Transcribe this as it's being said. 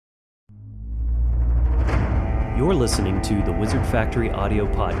You're listening to the Wizard Factory audio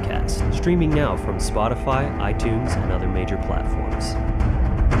podcast, streaming now from Spotify, iTunes, and other major platforms.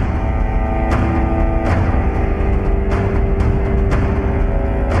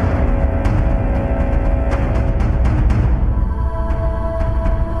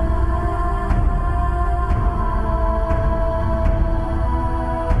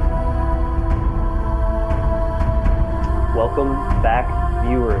 Welcome back,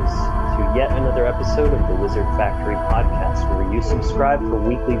 viewers, to yet another episode of the Wizard Factory podcast, where you subscribe for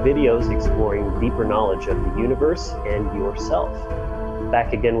weekly videos exploring deeper knowledge of the universe and yourself.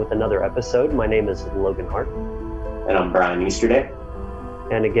 Back again with another episode. My name is Logan Hart. And I'm Brian Easterday.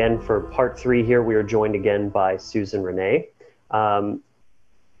 And again, for part 3 here, we are joined again by Susan Renee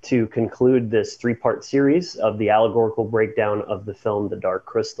to conclude this 3-part series of the allegorical breakdown of the film The Dark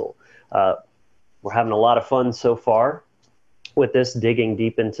Crystal. We're having a lot of fun so far with this, digging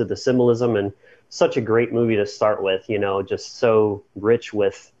deep into the symbolism, and such a great movie to start with, you know, just so rich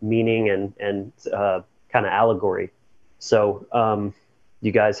with meaning and kind of allegory. So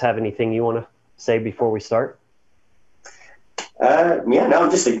you guys have anything you want to say before we start?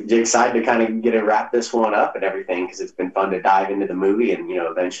 I'm just excited to kind of get to wrap this one up and everything, because it's been fun to dive into the movie, and,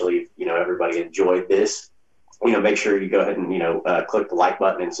 eventually, everybody enjoyed this. Make sure you go ahead and, click the like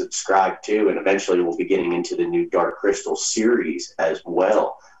button and subscribe too. And eventually we'll be getting into the new Dark Crystal series as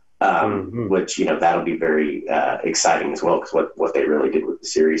well, which, that'll be very exciting as well. Because what they really did with the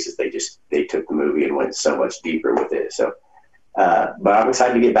series is they took the movie and went so much deeper with it. So, but I'm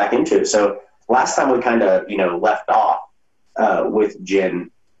excited to get back into it. So last time we kind of, left off with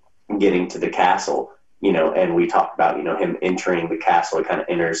Jin getting to the castle, and we talked about, him entering the castle. He kind of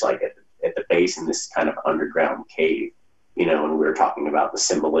enters like at the base in this kind of underground cave, and we were talking about the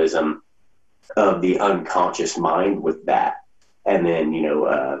symbolism of the unconscious mind with that. And then,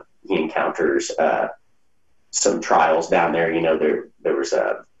 he encounters some trials down there. There was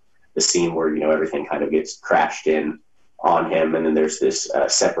the scene where, everything kind of gets crashed in on him. And then there's this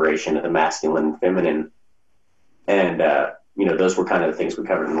separation of the masculine and feminine. And, those were kind of the things we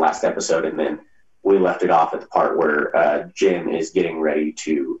covered in the last episode. And then we left it off at the part where Jin is getting ready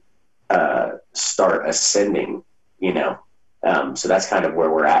to start ascending, so that's kind of where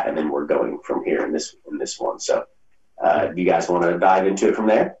we're at, and then we're going from here in this one. So do you guys want to dive into it from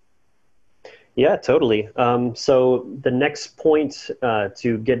there? Yeah, totally. So the next point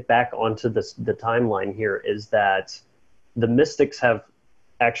to get back onto the timeline here is that the mystics have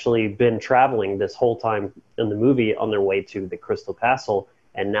actually been traveling this whole time in the movie on their way to the Crystal Castle,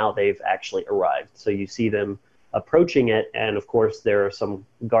 and now they've actually arrived. So you see them approaching it, and of course there are some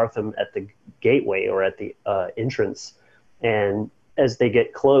Garthim at the gateway or at the entrance, and as they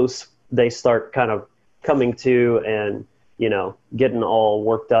get close, they start kind of coming to and getting all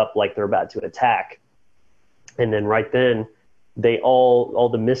worked up like they're about to attack. And then right then they all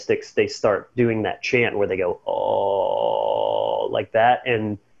the mystics, they start doing that chant where they go oh like that,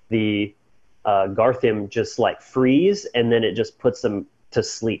 and the Garthim just like freeze, and then it just puts them to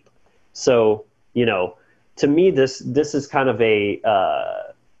sleep. So to me, this is kind of it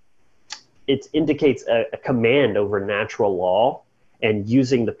indicates a command over natural law and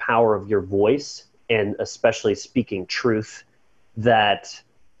using the power of your voice, and especially speaking truth, that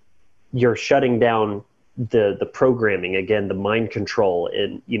you're shutting down the programming, again, the mind control.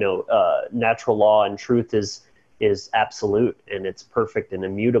 And, natural law and truth is absolute, and it's perfect and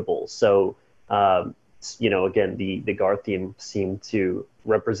immutable. So, again, the Garthim seem to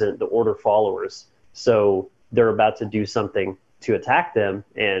represent the order followers. So they're about to do something to attack them,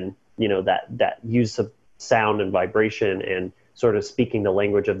 and that use of sound and vibration and sort of speaking the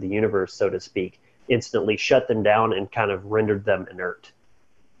language of the universe, so to speak, instantly shut them down and kind of rendered them inert.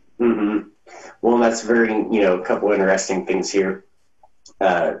 Mm-hmm. Well, that's very, a couple interesting things here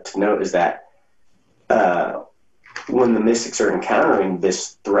to note is that when the mystics are encountering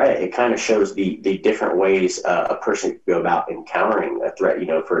this threat, it kind of shows the different ways a person could go about encountering a threat.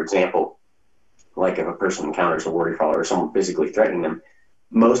 For example, like if a person encounters a warrior follower or someone physically threatening them,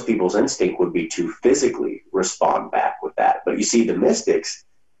 most people's instinct would be to physically respond back with that. But you see the mystics,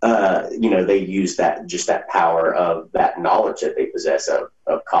 they use that power of that knowledge that they possess of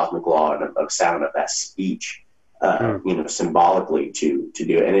cosmic law and of sound, of that speech, symbolically to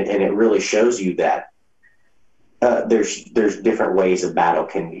do it. And it really shows you that there's different ways a battle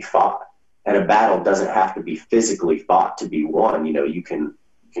can be fought. And a battle doesn't have to be physically fought to be won. You can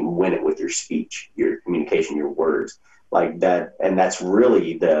win it with your speech, your communication, your words like that. And that's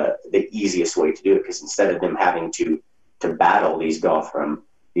really the easiest way to do it, because instead of them having to battle these Gothram,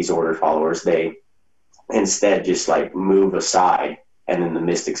 these order followers, they instead just like move aside and then the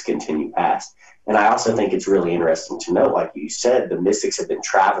mystics continue past. And I also think it's really interesting to note, like you said, the mystics have been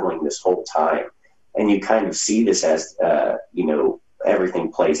traveling this whole time. And you kind of see this as,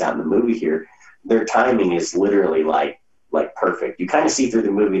 everything plays out in the movie here. Their timing is literally like perfect. You kind of see through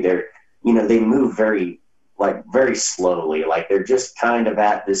the movie they move very slowly. Like they're just kind of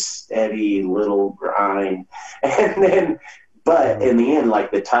at this steady little grind. And then, but in the end,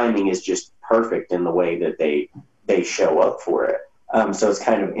 like the timing is just perfect in the way that they show up for it. So it's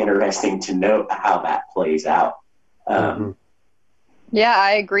kind of interesting to note how that plays out. Yeah,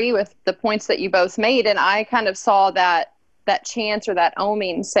 I agree with the points that you both made. And I kind of saw that chant or that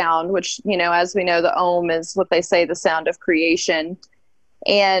oming sound, which, as we know, the om is what they say, the sound of creation.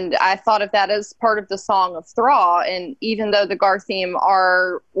 And I thought of that as part of the Song of Thra. And even though the Garthim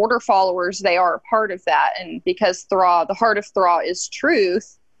are order followers, they are a part of that. And because Thra, the heart of Thra is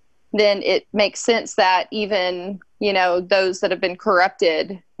truth, then it makes sense that even, those that have been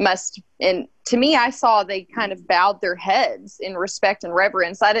corrupted must, and to me, I saw they kind of bowed their heads in respect and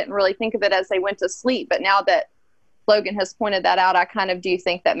reverence. I didn't really think of it as they went to sleep, but now that Logan has pointed that out, I kind of do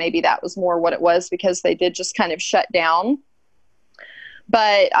think that maybe that was more what it was, because they did just kind of shut down.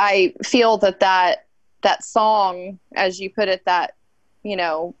 But I feel that song, as you put it, that,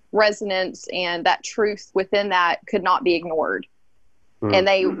 resonance and that truth within that could not be ignored. And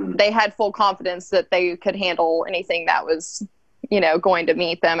they had full confidence that they could handle anything that was, going to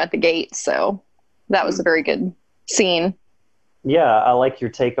meet them at the gate. So that was a very good scene. Yeah, I like your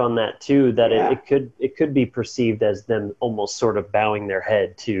take on that too, that it could be perceived as them almost sort of bowing their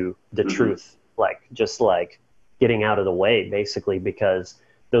head to the truth, like getting out of the way, basically, because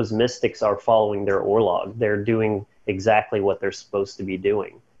those mystics are following their Orlog. They're doing exactly what they're supposed to be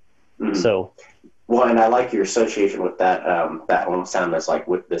doing. So, well, and I like your association with that that home sound that's like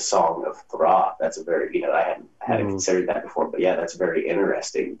with the Song of Thra. That's a very, I hadn't considered that before, but yeah, that's very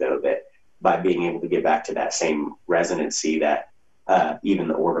interesting, though, that by being able to get back to that same resonancy that even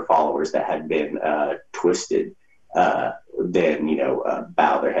the order followers that had been twisted then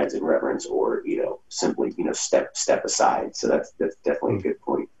bow their heads in reverence, or simply step aside. So that's definitely a good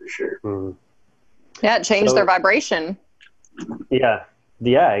point for sure. Yeah, it changed their vibration. Yeah,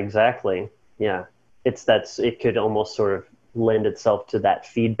 exactly. Yeah, it could almost sort of lend itself to that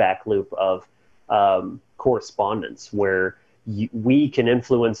feedback loop of correspondence, where we can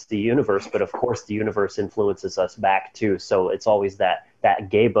influence the universe, but of course the universe influences us back too. So it's always that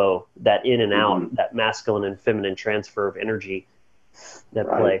gabo, that in and out, that masculine and feminine transfer of energy that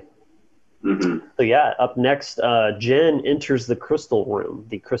play. So yeah, up next, Jen enters the crystal room,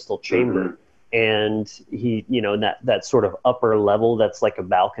 the crystal chamber, and he, that sort of upper level that's like a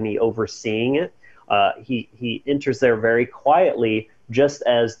balcony overseeing it. He enters there very quietly, just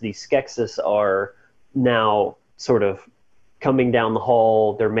as the Skeksis are now sort of coming down the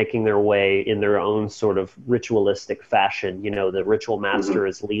hall. They're making their way in their own sort of ritualistic fashion. The ritual master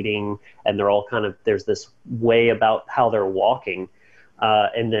is leading, and they're all kind of, there's this way about how they're walking.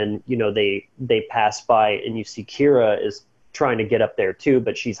 And then, they pass by, and you see Kira is trying to get up there too,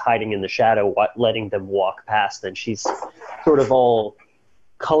 but she's hiding in the shadow, letting them walk past. And she's sort of all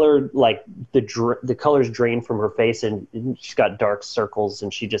colored, like the colors drain from her face, and she's got dark circles,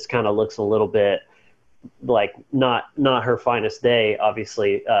 and she just kind of looks a little bit like not her finest day,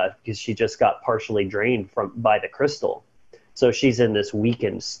 obviously, because she just got partially drained by the crystal. So she's in this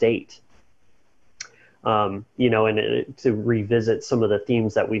weakened state. And to revisit some of the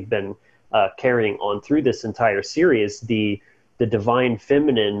themes that we've been carrying on through this entire series, the divine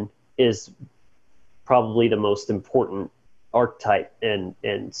feminine is probably the most important archetype and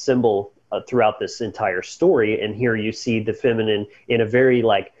symbol throughout this entire story. And here you see the feminine in a very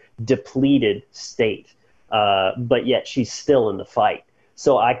depleted state, but yet she's still in the fight.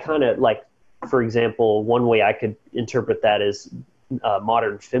 So I kind of for example, one way I could interpret that is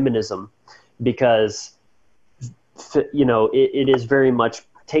modern feminism, because it is very much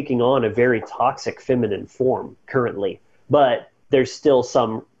taking on a very toxic feminine form currently, but there's still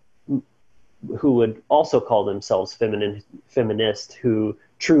some who would also call themselves feminist, who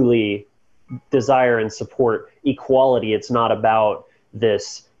truly desire and support equality. It's not about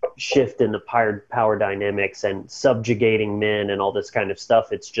this shift in the power dynamics and subjugating men and all this kind of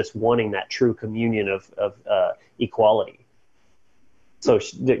stuff. It's just wanting that true communion of equality. So,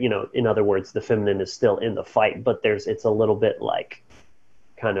 in other words, the feminine is still in the fight, but it's a little bit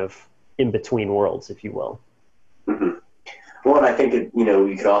kind of in between worlds, if you will. Well, and I think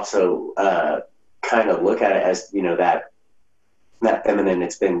you could also kind of look at it as that feminine,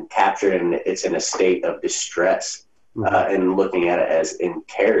 it's been captured and it's in a state of distress. And looking at it as in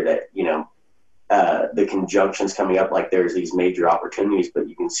care, that the conjunctions coming up, like there's these major opportunities, but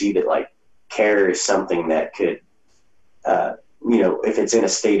you can see that like care is something that could, if it's in a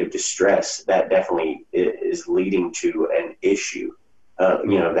state of distress, that definitely is leading to an issue,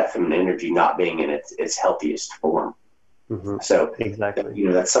 that feminine energy not being in its healthiest form. Mm-hmm. So, exactly.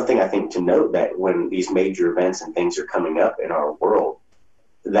 That's something I think to note, that when these major events and things are coming up in our world,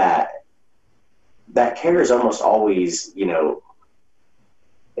 that care is almost always,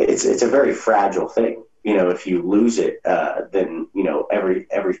 it's a very fragile thing. If you lose it, then,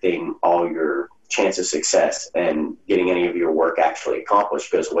 everything, all your chance of success and getting any of your work actually accomplished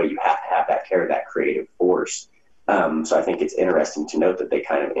goes away. You have to have that care, that creative force. So I think it's interesting to note that they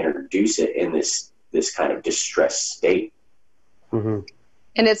kind of introduce it in this kind of distressed state. Mm-hmm.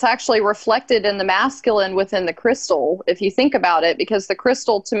 And it's actually reflected in the masculine within the crystal, if you think about it, because the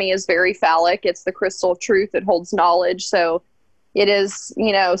crystal to me is very phallic. It's the crystal of truth. It holds knowledge. So it is,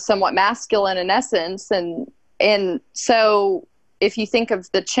 somewhat masculine in essence. And so if you think of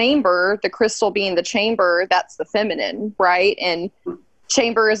the chamber, the crystal being the chamber, that's the feminine, right? And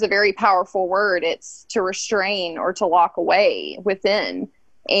chamber is a very powerful word. It's to restrain or to lock away within.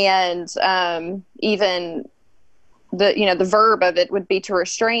 And even the verb of it would be to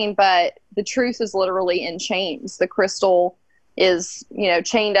restrain, but the truth is literally in chains. The crystal is,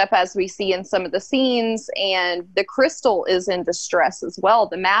 chained up, as we see in some of the scenes, and the crystal is in distress as well.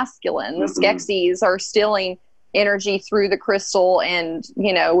 The masculine, the Skeksis are stealing energy through the crystal, and,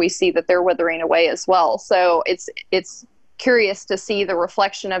 we see that they're withering away as well. So it's curious to see the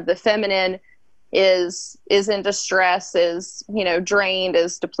reflection of the feminine is in distress, is, drained,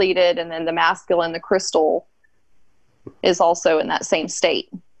 is depleted, and then the masculine, the crystal, is also in that same state.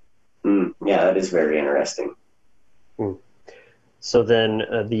 Yeah, that is very interesting. So then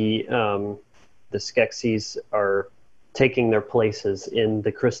the Skeksis are taking their places in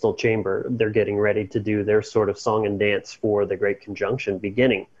the crystal chamber. They're getting ready to do their sort of song and dance for the Great Conjunction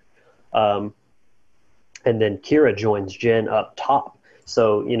beginning. And then Kira joins Jen up top.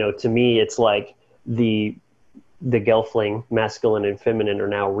 So, to me, it's like the Gelfling, masculine and feminine, are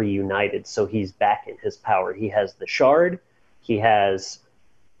now reunited. So he's back in his power. He has the shard. He has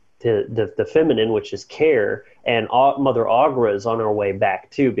the feminine, which is care. And Mother Agra is on her way back,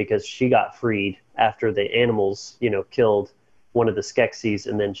 too, because she got freed after the animals, killed one of the Skeksis.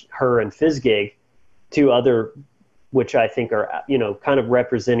 And then her and Fizgig, two other, which I think are, kind of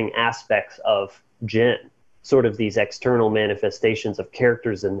representing aspects of Jen, sort of these external manifestations of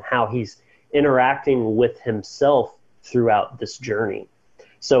characters and how he's interacting with himself throughout this journey.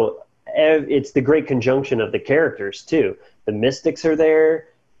 So it's the great conjunction of the characters too. The mystics are there,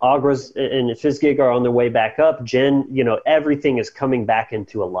 Agra's and Fizgig are on their way back up. Jen, everything is coming back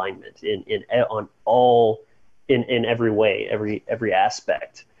into alignment in every way, every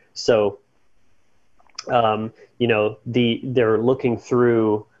aspect. So they're looking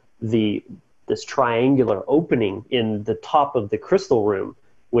through this triangular opening in the top of the crystal room,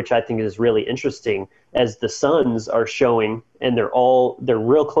 which I think is really interesting, as the suns are showing, and they're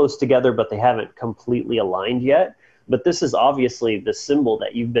real close together, but they haven't completely aligned yet. But this is obviously the symbol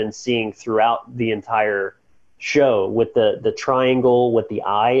that you've been seeing throughout the entire show, with the triangle with the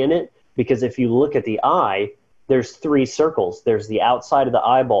eye in it. Because if you look at the eye, there's three circles. There's the outside of the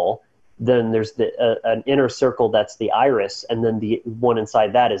eyeball, then there's an inner circle that's the iris, and then the one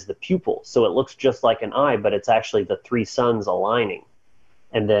inside that is the pupil. So it looks just like an eye, but it's actually the three suns aligning.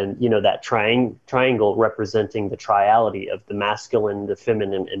 And then, that triangle representing the triality of the masculine, the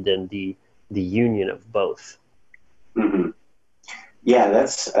feminine, and then the union of both. Mm-hmm. Yeah,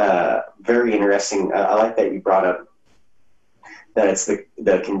 that's very interesting. I like that you brought up that it's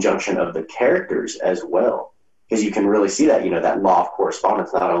the conjunction of the characters as well, because you can really see that, that law of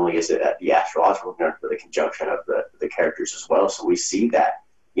correspondence. Not only is it at the astrological conjunction, but the conjunction of the characters as well. So we see that,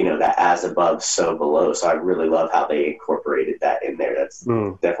 that as above, so below. So I really love how they incorporated that in there. That's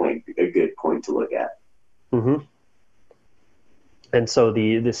definitely a good point to look at. Mm-hmm. And so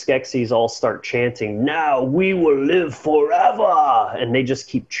the Skeksis all start chanting, "Now we will live forever." And they just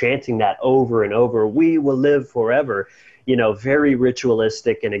keep chanting that over and over. "We will live forever." Very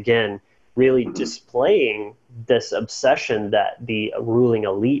ritualistic. And again, really displaying this obsession that the ruling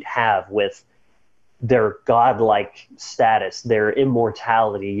elite have with their godlike status, their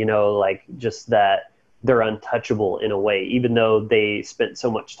immortality, like just that they're untouchable in a way, even though they spent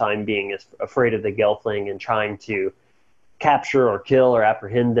so much time being afraid of the Gelfling and trying to capture or kill or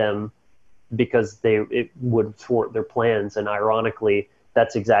apprehend them because it would thwart their plans. And ironically,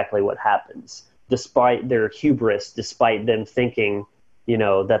 that's exactly what happens. Despite their hubris, despite them thinking,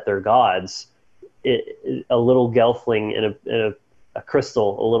 that they're gods, a little Gelfling in a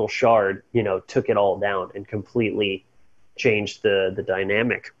crystal, a little shard, took it all down and completely changed the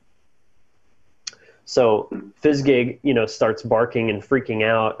dynamic. So Fizzgig, starts barking and freaking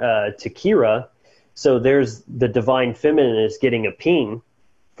out to Kira. So there's the divine feminine is getting a ping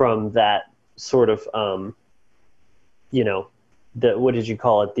from that sort of, what did you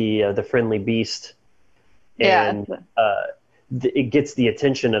call it? The friendly beast. And it gets the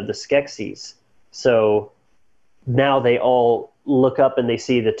attention of the Skeksis. So now they all look up and they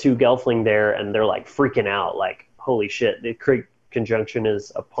see the two Gelfling there, and they're like freaking out, like, holy shit, the conjunction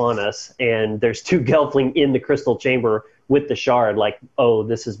is upon us, and there's two Gelfling in the crystal chamber with the shard, like, oh,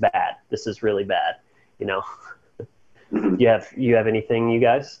 this is bad. This is really bad, You have anything, you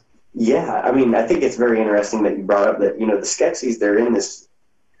guys? Yeah, I mean, I think it's very interesting that you brought up that, the Skeksis, they're in this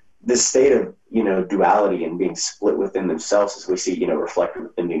state of, duality and being split within themselves, as we see, reflected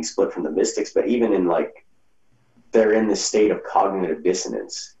in being split from the mystics, but even in, like, they're in this state of cognitive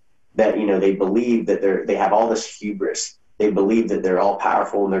dissonance that, they believe that they have all this hubris. They believe that they're all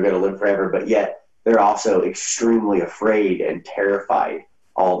powerful and they're going to live forever, but yet they're also extremely afraid and terrified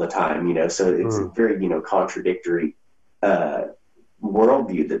all the time, so it's a very, contradictory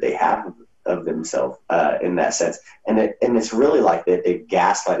worldview that they have of themselves in that sense. And it's really like that they've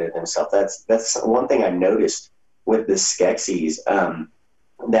gaslighted themselves. That's one thing I noticed with the Skeksis,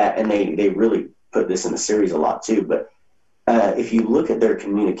 that, and they really put this in the series a lot too, but if you look at their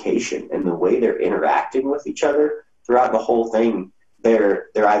communication and the way they're interacting with each other throughout the whole thing, they're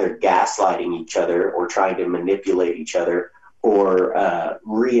either gaslighting each other or trying to manipulate each other or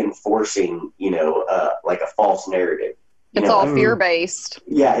reinforcing, like a false narrative. It's all fear-based.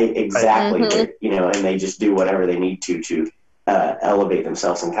 Yeah, exactly. Mm-hmm. And they just do whatever they need to elevate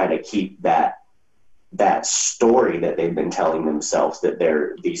themselves and kind of keep that story that they've been telling themselves, that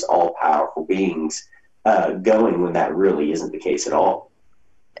they're these all-powerful beings, going, when that really isn't the case at all.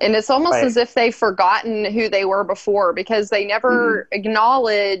 And it's almost as if they've forgotten who they were before, because they never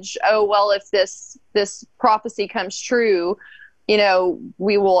acknowledge, oh, well, if this prophecy comes true,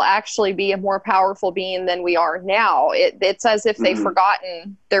 we will actually be a more powerful being than we are now. It's as if they've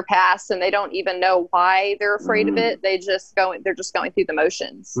forgotten their past, and they don't even know why they're afraid of it. They're just going through the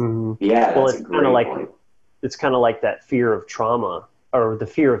motions. Yeah, well, it's kind of like that fear of trauma, or the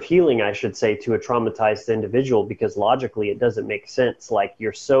fear of healing, I should say, to a traumatized individual, because logically it doesn't make sense. Like,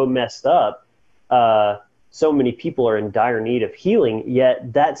 you're so messed up, so many people are in dire need of healing,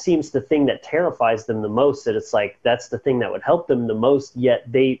 yet that seems the thing that terrifies them the most, that it's like that's the thing that would help them the most, yet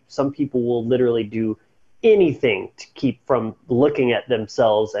some people will literally do anything to keep from looking at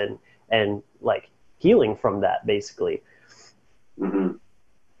themselves and like healing from that, basically. And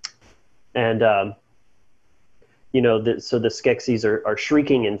so the Skeksis are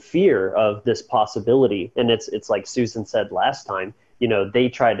shrieking in fear of this possibility, and it's like Susan said last time, they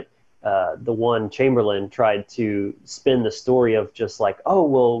tried, the one Chamberlain tried to spin the story of just like, oh,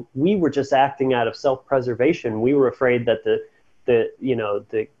 well, we were just acting out of self-preservation. We were afraid that the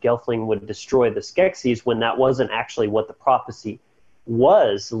Gelfling would destroy the Skeksis, when that wasn't actually what the prophecy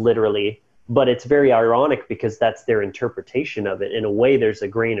was, literally. But it's very ironic, because that's their interpretation of it. In a way, there's a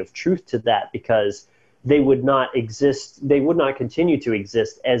grain of truth to that, because they would not continue to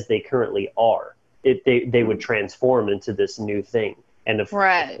exist as they currently are. They would transform into this new thing. And of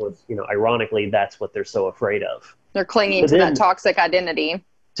course, ironically, that's what they're so afraid of. They're clinging to that toxic identity.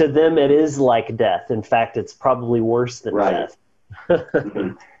 To them, it is like death. In fact, it's probably worse than death.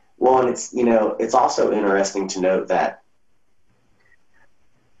 Well, and it's also interesting to note that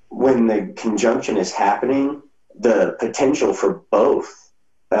when the conjunction is happening, the potential for both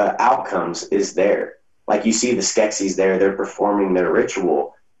outcomes is there. Like, you see the Skeksis there, they're performing their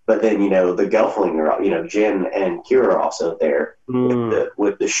ritual. But then, the Gelfling are, Jin and Kira are also there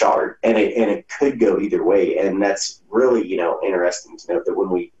with the shard, and it could go either way. And that's really, interesting to note that when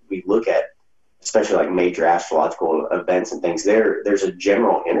we look at, especially like major astrological events and things, there's a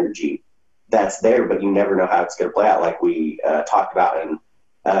general energy that's there, but you never know how it's going to play out. Like we talked about in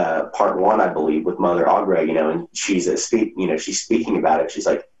part 1, I believe, with Mother Augra, and she's she's speaking about it. She's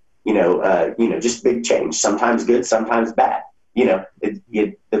like, just big change, sometimes good, sometimes bad.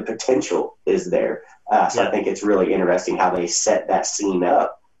 The potential is there. So I think it's really interesting how they set that scene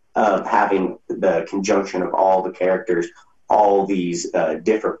up of having the conjunction of all the characters, all these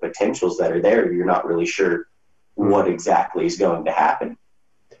different potentials that are there. You're not really sure what exactly is going to happen.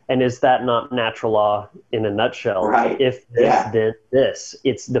 And is that not natural law in a nutshell? Right. If this, then this.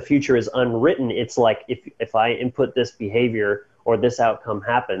 It's the future is unwritten. It's like if I input this behavior or this outcome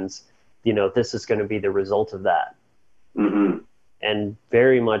happens, this is going to be the result of that. And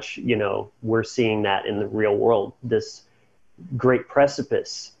very much, we're seeing that in the real world. This great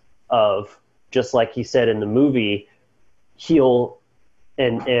precipice of, just like he said in the movie, heal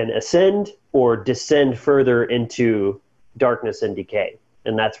and ascend or descend further into darkness and decay.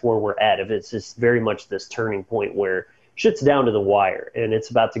 And that's where we're at. If it's just very much this turning point where shit's down to the wire and it's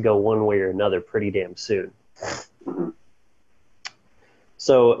about to go one way or another pretty damn soon.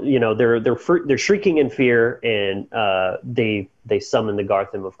 So, you know, they're shrieking in fear, and they summon the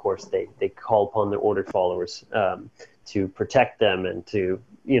Garthim. Of course, they call upon their ordered followers to protect them and to,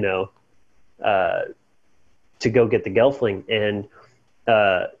 you know, to go get the Gelfling.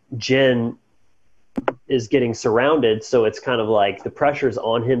 And Jen is getting surrounded, so it's kind of like the pressure's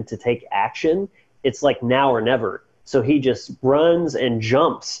on him to take action. It's like now or never. So he just runs and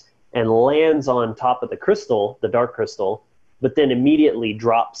jumps and lands on top of the crystal, the dark crystal, but then immediately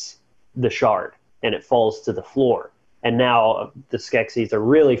drops the shard and it falls to the floor. And now the Skeksis are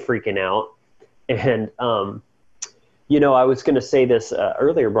really freaking out. And, you know, I was going to say this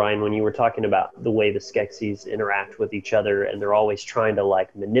earlier, Brian, when you were talking about the way the Skeksis interact with each other, and they're always trying to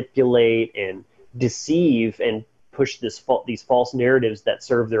like manipulate and deceive and push these false narratives that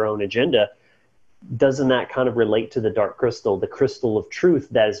serve their own agenda. Doesn't that kind of relate to the dark crystal, the crystal of truth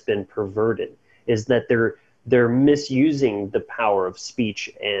that has been perverted? Is that they're misusing the power of speech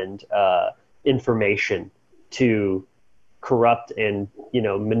and information to corrupt and, you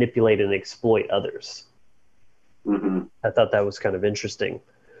know, manipulate and exploit others. Mm-hmm. I thought that was kind of interesting.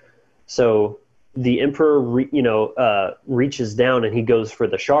 So the Emperor, reaches down and he goes for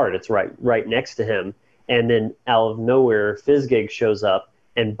the shard. It's right next to him. And then out of nowhere, Fizzgig shows up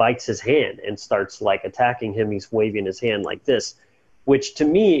and bites his hand and starts like attacking him. He's waving his hand like this, which to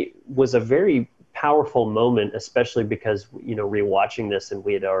me was a very powerful moment, especially because, you know, rewatching this, and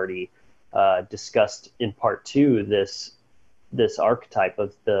we had already discussed in part 2 this archetype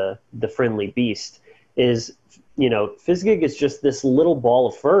of the friendly beast is, you know, Fizzgig is just this little ball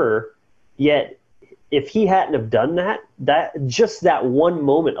of fur, yet if he hadn't have done that one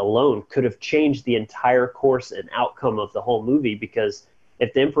moment alone could have changed the entire course and outcome of the whole movie, because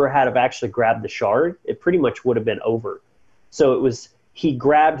if the Emperor had have actually grabbed the shard, it pretty much would have been over. So it was, he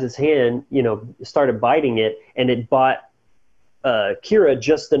grabbed his hand, you know, started biting it, and it bought Kira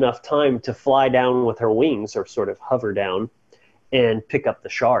just enough time to fly down with her wings, or sort of hover down, and pick up the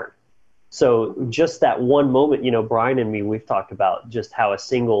shard. So just that one moment, you know, Brian and me, we've talked about just how a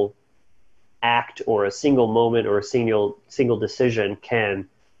single act or a single moment or a single decision can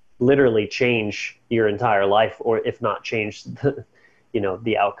literally change your entire life, or if not change the, you know,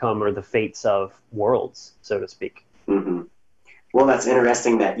 the outcome or the fates of worlds, so to speak. Mm-hmm. Well, that's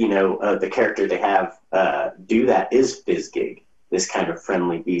interesting that, you know, the character they have do that is Fizzgig, this kind of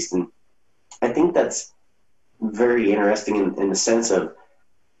friendly beast. And I think that's very interesting in the sense of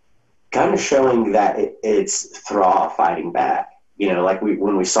kind of showing that it's Thra fighting back. You know, like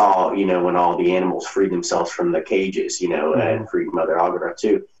when we saw, you know, when all the animals freed themselves from the cages, you know, and freed Mother Agara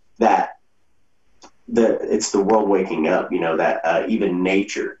too, that it's the world waking up, you know, that even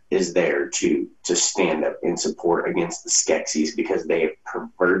nature is there to stand up in support against the Skeksis, because they have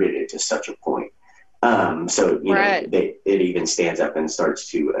perverted it to such a point. So, you know, it even stands up and starts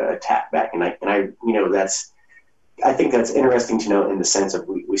to attack back. And I, you know, I think that's interesting to note in the sense of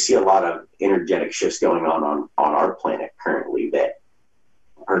we see a lot of energetic shifts going on our planet currently that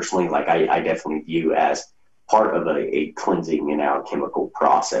personally, like I definitely view as part of a cleansing and alchemical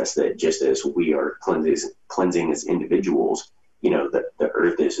process, that just as we are cleansing as individuals, you know, the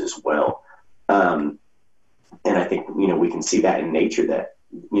earth is as well. And I think, you know, we can see that in nature, that,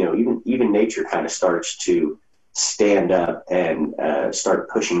 you know, even nature kind of starts to stand up and start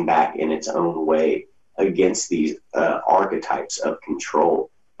pushing back in its own way against these archetypes of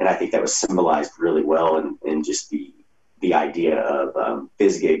control. And I think that was symbolized really well in just the idea of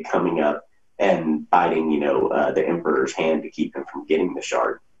Fizzgig coming up and biting, you know, the Emperor's hand to keep him from getting the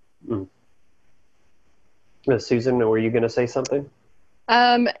shard. Susan, were you going to say something?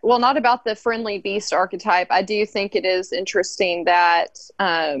 Well, not about the friendly beast archetype. I do think it is interesting that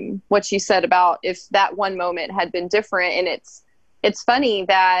what you said about if that one moment had been different. And it's funny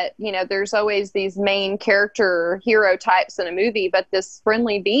that, you know, there's always these main character hero types in a movie, but this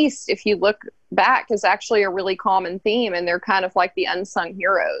friendly beast, if you look back, is actually a really common theme, and they're kind of like the unsung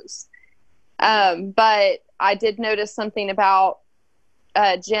heroes. But I did notice something about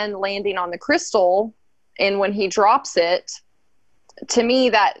Jen landing on the crystal, and when he drops it, to me,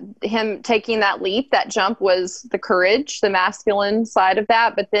 that him taking that leap, that jump, was the courage, the masculine side of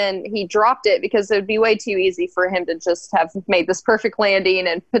that. But then he dropped it because it would be way too easy for him to just have made this perfect landing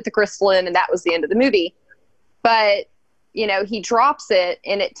and put the crystal in, and that was the end of the movie. But, you know, he drops it,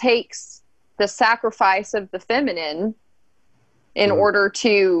 and it takes the sacrifice of the feminine in order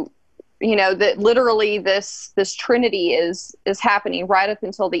to, that literally this trinity is happening right up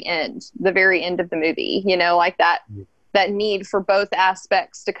until the very end of the movie, like that need for both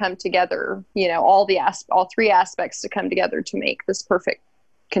aspects to come together, all three aspects to come together to make this perfect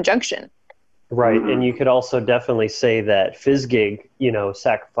conjunction. Right. And you could also definitely say that Fizzgig,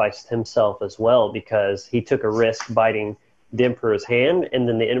 sacrificed himself as well, because he took a risk biting the Emperor's hand, and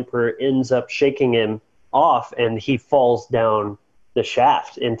then the Emperor ends up shaking him off, and he falls down the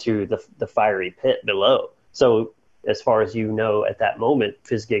shaft into the fiery pit below. So as far as at that moment,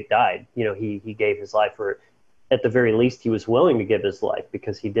 Fizzgig died. He gave his life, or at the very least, he was willing to give his life,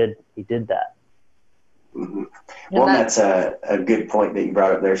 because he did that. Mm-hmm. Well, that's a good point that you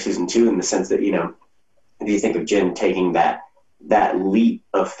brought up there, Susan, too, in the sense that, do you think of Jen taking that leap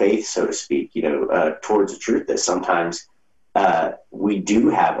of faith, so to speak, towards the truth that sometimes we do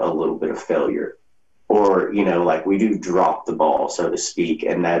have a little bit of failure, or, like we do drop the ball, so to speak.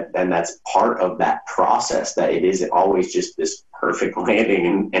 And that's part of that process, that it isn't always just this perfect landing.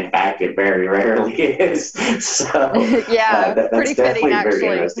 And in fact, it very rarely is. So yeah, that's pretty fitting,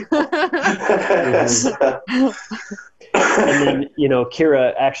 actually. And then,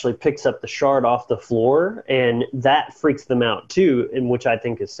 Kira actually picks up the shard off the floor, and that freaks them out too, in which I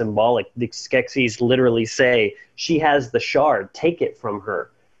think is symbolic. The Skeksis literally say, she has the shard, take it from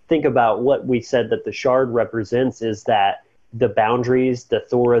her. Think about what we said that the shard represents, is that the boundaries, the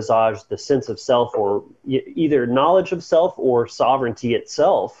Thorazaj, the sense of self, or either knowledge of self or sovereignty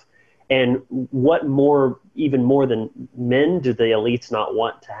itself. And what even more than men, do the elites not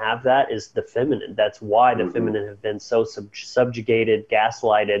want to have that, is the feminine. That's why the feminine have been so subjugated,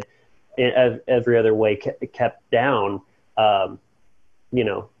 gaslighted, in every other way kept down, throughout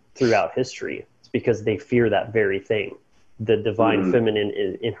history. It's because they fear that very thing. The divine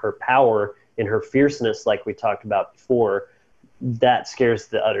feminine in her power, in her fierceness, like we talked about before, that scares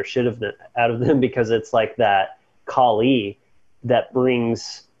the utter shit out of them, because it's like that Kali that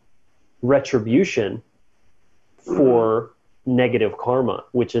brings retribution for negative karma,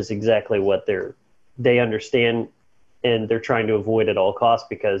 which is exactly what they understand, and they're trying to avoid at all costs,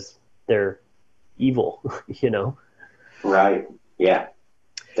 because they're evil, Right. Yeah,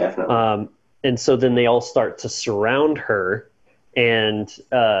 definitely. And so then they all start to surround her, and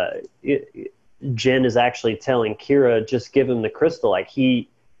Jen is actually telling Kira, just give him the crystal. Like he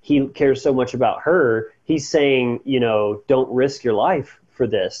cares so much about her. He's saying, don't risk your life for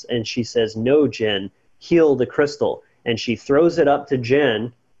this. And she says, no, Jen, heal the crystal. And she throws it up to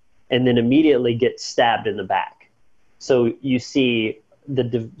Jen, and then immediately gets stabbed in the back. So you see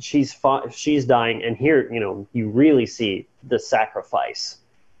she's dying, and here, you really see the sacrifice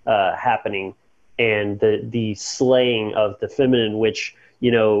happening, and the slaying of the feminine, which,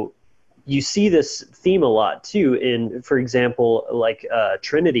 you see this theme a lot too in, for example, like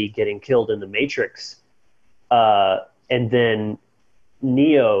Trinity getting killed in the Matrix, and then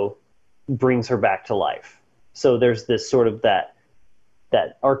Neo brings her back to life. So there's this sort of that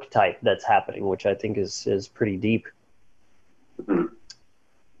archetype that's happening, which I think is pretty deep. You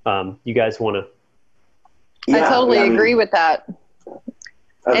guys want to? I totally agree with that.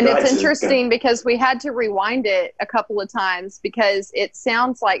 And it's interesting because we had to rewind it a couple of times, because it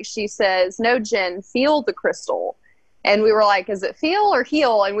sounds like she says, no, Jen, feel the crystal. And we were like, is it feel or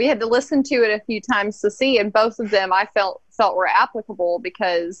heal? And we had to listen to it a few times to see. And both of them I felt were applicable,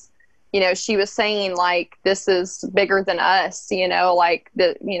 because, she was saying, like, this is bigger than us, like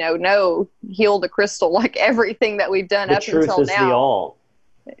no, heal the crystal, like everything that we've done up until now. The truth is the all.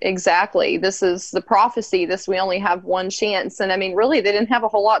 Exactly. This is the prophecy. We only have one chance. And I mean, really, they didn't have a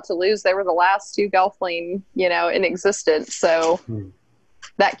whole lot to lose. They were the last two Gelfling, in existence. So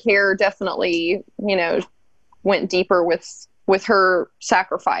that care definitely, went deeper with her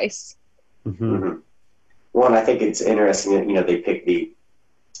sacrifice. Well, and I think it's interesting that, they picked the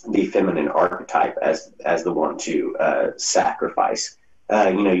feminine archetype as the one to sacrifice.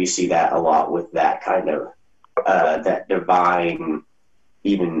 You see that a lot with that kind of that divine,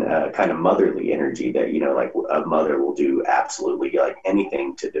 even kind of motherly energy that, like a mother will do absolutely like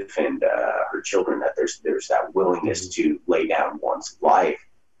anything to defend her children, that there's that willingness to lay down one's life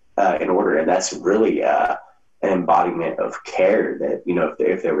in order. And that's really an embodiment of care, that,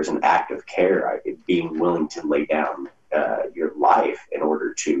 if there was an act of care, being willing to lay down your life in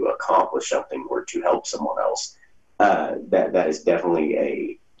order to accomplish something or to help someone else, that is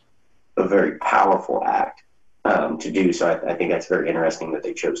definitely a very powerful act to do. So I think that's very interesting that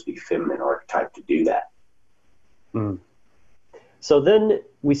they chose the feminine archetype to do that. So then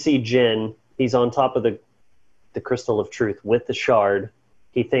we see Jin. He's on top of the crystal of truth with the shard.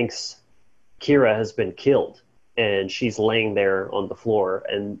 He thinks Kira has been killed. and she's laying there on the floor,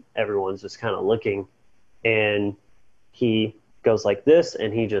 and everyone's just kind of looking, and he goes like this,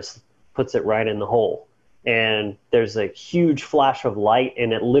 and he just puts it right in the hole. And there's a huge flash of light,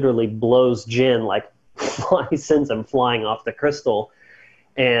 and it literally blows Jin, like, sends him flying off the crystal.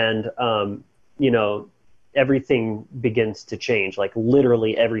 And, everything begins to change. Like,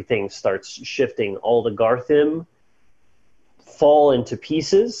 literally everything starts shifting. All the Garthim fall into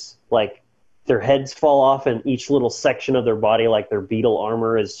pieces, like their heads fall off, and each little section of their body, like their beetle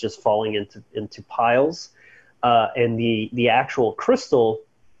armor, is just falling into piles. And the actual crystal,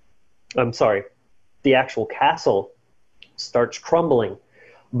 the actual castle starts crumbling,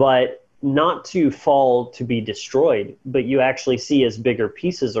 but not to fall to be destroyed, but you actually see as bigger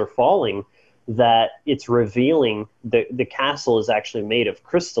pieces are falling that it's revealing the castle is actually made of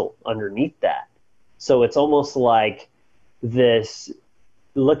crystal underneath that. So it's almost like this,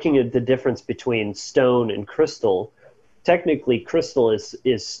 looking at the difference between stone and crystal. Technically crystal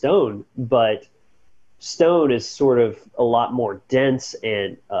is stone, but stone is sort of a lot more dense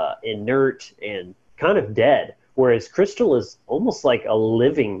and inert and kind of dead, whereas crystal is almost like a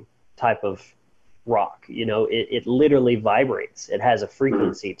living type of rock. It literally vibrates. It has a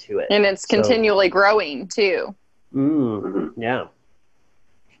frequency to it, and it's continually growing too. Yeah,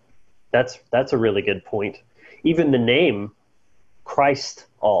 that's a really good point. Even the name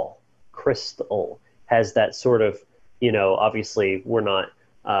crystal has that sort of, obviously we're not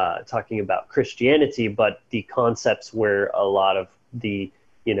talking about Christianity, but the concepts where a lot of the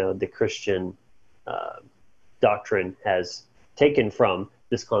Christian doctrine has taken from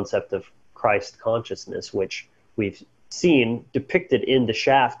this concept of Christ consciousness, which we've seen depicted in the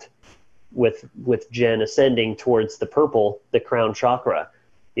shaft with Jen ascending towards the purple, the crown chakra.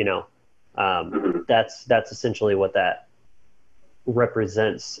 That's essentially what that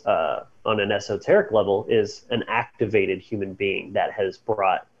represents on an esoteric level, is an activated human being that has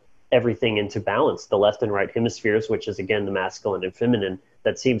brought everything into balance, the left and right hemispheres, which is again the masculine and feminine.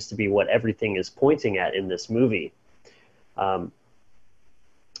 That seems to be what everything is pointing at in this movie.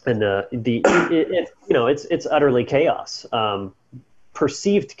 It's utterly chaos,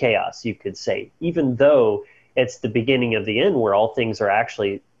 perceived chaos, you could say, even though it's the beginning of the end where all things are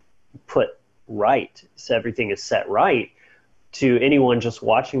actually put right. So everything is set right. To anyone just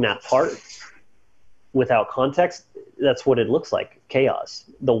watching that part without context, that's what it looks like, chaos.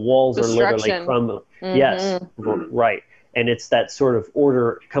 The walls are literally crumbling. Yes, right. And it's that sort of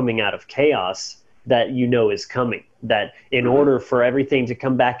order coming out of chaos that is coming. That in order for everything to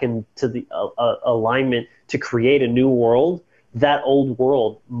come back into the alignment to create a new world, that old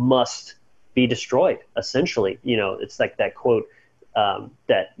world must be destroyed, essentially. It's like that quote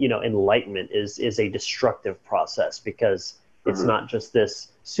that, enlightenment is a destructive process, because it's not just this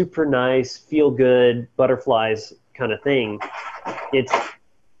super nice, feel good, butterflies kind of thing. It's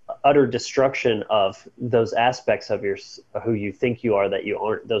utter destruction of those aspects of who you think you are that you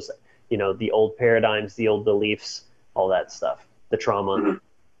aren't. Those, the old paradigms, the old beliefs, all that stuff, the trauma.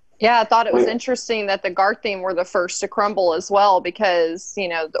 Yeah, I thought it was interesting that the Garthim were the first to crumble as well, because,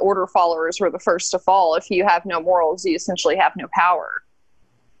 the order followers were the first to fall. If you have no morals, you essentially have no power.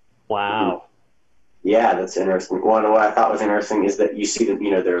 Wow. Yeah, that's interesting. What I thought was interesting is that you see them,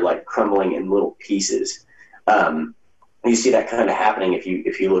 they're like crumbling in little pieces. You see that kind of happening if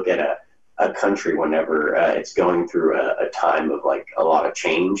you look at a country whenever it's going through a time of like a lot of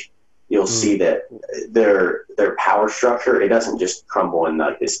change. You'll see that their power structure, it doesn't just crumble in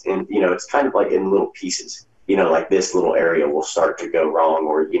like this, it's kind of like in little pieces. Like this little area will start to go wrong,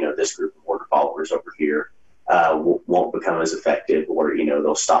 or this group of order followers over here won't become as effective, or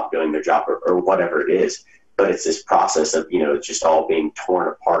they'll stop doing their job, or whatever it is. But it's this process of it's just all being torn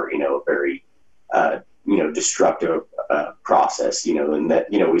apart, a very destructive process, and that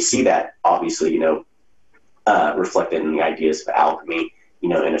we see that obviously reflected in the ideas of alchemy.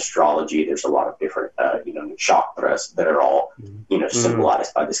 In astrology, there's a lot of different chakras that are all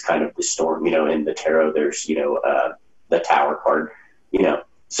symbolized by this kind of the storm. In the tarot, there's the Tower card.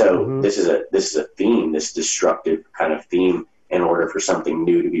 So this is a theme, this destructive kind of theme, in order for something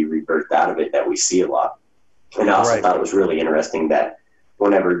new to be rebirthed out of it, that we see a lot. And I also thought it was really interesting that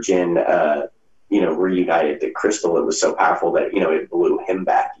whenever Jin, reunited the crystal, it was so powerful that, it blew him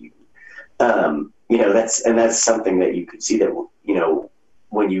back. That's something that you could see that,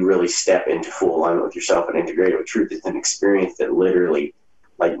 when you really step into full alignment with yourself and integrate with truth, it's an experience that literally,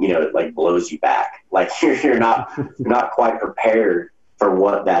 it blows you back. Like you're not quite prepared for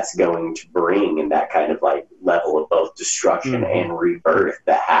what that's going to bring, and that kind of like level of both destruction and rebirth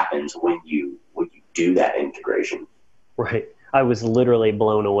that happens when you do that integration. Right. I was literally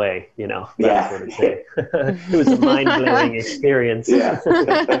blown away, that sort of thing. It was a mind-blowing experience. Yeah.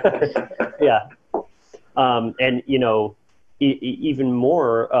 Yeah. And, even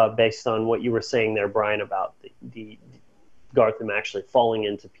more based on what you were saying there, Brian, about the Gartham actually falling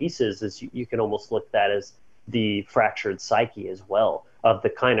into pieces, is you can almost look at that as the fractured psyche as well, of the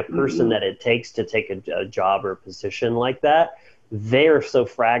kind of person that it takes to take a job or a position like that. They're so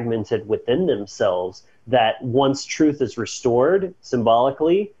fragmented within themselves that once truth is restored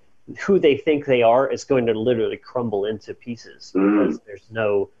symbolically, who they think they are is going to literally crumble into pieces because there's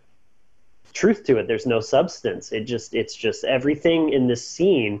no truth to it. There's no substance. It's just everything in this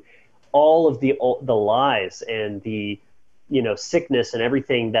scene, all of the lies and the sickness and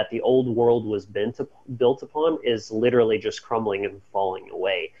everything that the old world was built upon is literally just crumbling and falling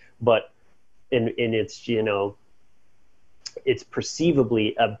away. But in its it's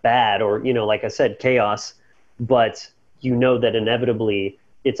perceivably a bad, or like I said, chaos, but that inevitably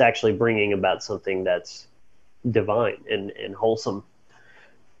it's actually bringing about something that's divine and wholesome.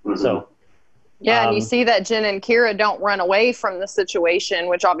 So yeah, and you see that Jen and Kira don't run away from the situation,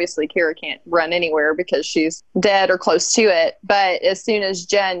 which obviously Kira can't run anywhere because she's dead or close to it. But as soon as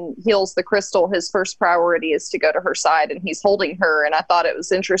Jen heals the crystal, his first priority is to go to her side, and he's holding her. And I thought it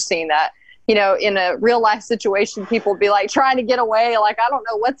was interesting that, in a real life situation, people would be like trying to get away. Like, I don't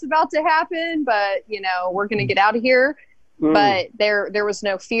know what's about to happen, but, we're going to get out of here. But there was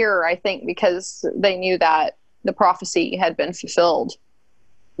no fear, I think, because they knew that the prophecy had been fulfilled.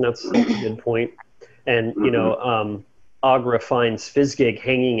 That's a good point. And, Agra finds Fizzgig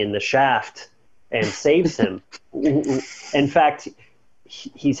hanging in the shaft and saves him. In fact,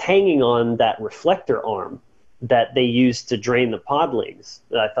 he's hanging on that reflector arm that they used to drain the podlings.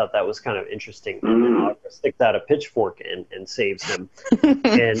 I thought that was kind of interesting. And then Agra sticks out a pitchfork and saves him.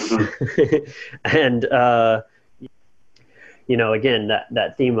 And again,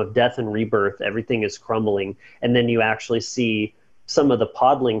 that theme of death and rebirth, everything is crumbling. And then you actually see some of the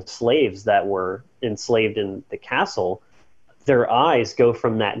podling slaves that were enslaved in the castle, their eyes go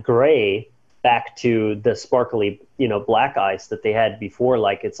from that gray back to the sparkly, black eyes that they had before.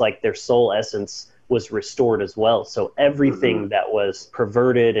 Like, it's like their soul essence was restored as well. So everything that was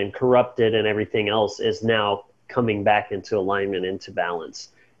perverted and corrupted and everything else is now coming back into alignment, into balance.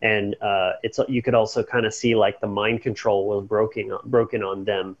 And you could also kind of see like the mind control was broken on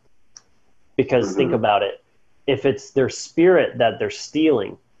them, because think about it. If it's their spirit that they're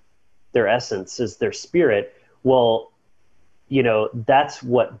stealing, their essence is their spirit, well, that's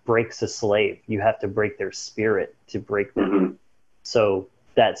what breaks a slave. You have to break their spirit to break them. So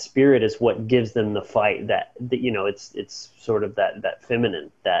that spirit is what gives them the fight, that it's sort of that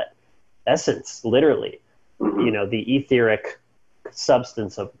feminine, that essence, literally, the etheric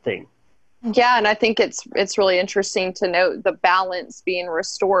substance of the thing. Yeah, and I think it's really interesting to note the balance being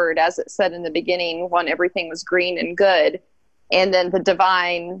restored, as it said in the beginning, when everything was green and good, and then the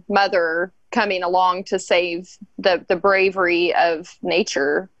divine mother coming along to save the bravery of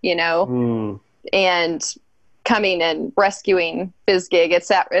nature, and coming and rescuing Fizzgig. It's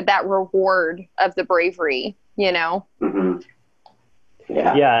that reward of the bravery, Yeah.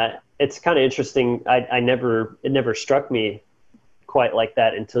 Yeah, it's kind of interesting. It never struck me quite like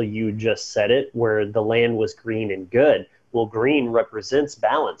that until you just said it, where the land was green and good. Well, green represents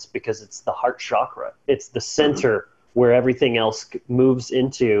balance because it's the heart chakra. It's the center where everything else moves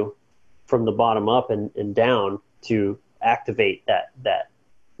into from the bottom up and down to activate that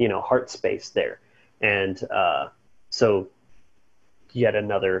heart space there. And so yet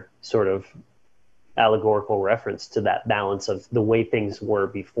another sort of allegorical reference to that balance of the way things were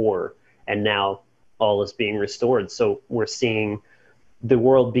before, and now all is being restored. So we're seeing the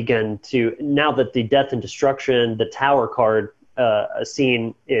world begin to, now that the death and destruction, the tower card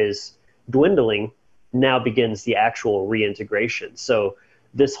scene is dwindling, now begins the actual reintegration. So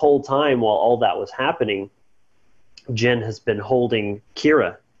this whole time while all that was happening, Jen has been holding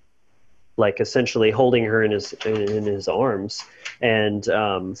Kira, like essentially holding her in his arms, and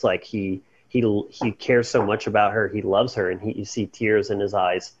it's like he cares so much about her, he loves her, and you see tears in his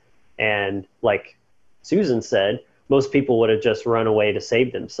eyes. And like Susan said, most people would have just run away to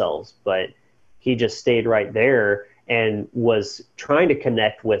save themselves, but he just stayed right there and was trying to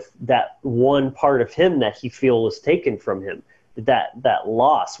connect with that one part of him that he feels was taken from him, that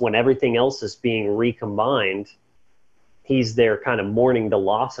loss. When everything else is being recombined, he's there kind of mourning the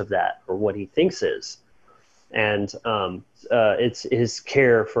loss of that, or what he thinks is. And it's his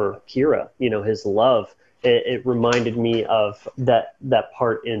care for Kira, his love. It reminded me of that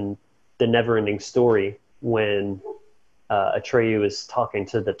part in the Neverending Story when Atreyu is talking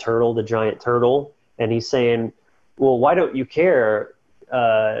to the turtle, the giant turtle, and he's saying, well, why don't you care?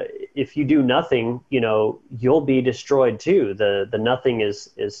 If you do nothing, you'll be destroyed too. The nothing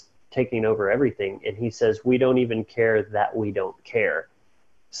is taking over everything. And he says, we don't even care that we don't care.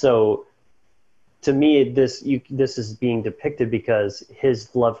 So to me, this is being depicted because his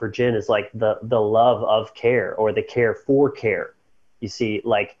love for Jin is like the love of care, or the care for care. You see,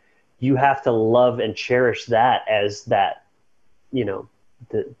 like, you have to love and cherish that as that,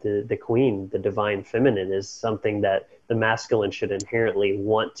 the queen, the divine feminine, is something that the masculine should inherently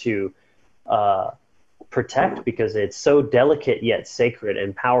want to protect, because it's so delicate yet sacred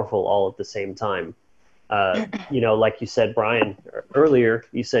and powerful all at the same time. Like you said, Brian, earlier,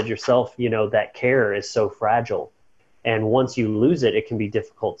 you said yourself, that care is so fragile. And once you lose it, it can be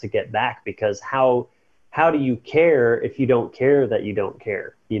difficult to get back, because how do you care if you don't care that you don't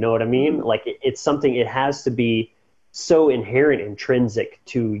care? You know what I mean? Like, it's something, it has to be so inherent, intrinsic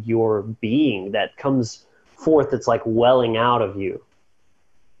to your being, that comes forth. It's like welling out of you.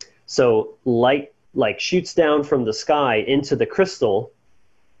 So light like shoots down from the sky into the crystal,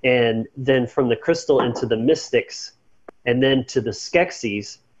 and then from the crystal into the mystics, and then to the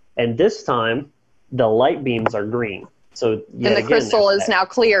Skeksis. And this time, the light beams are green. So and the crystal is now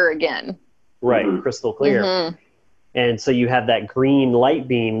clear again. Right, crystal clear. Mm-hmm. And so you have that green light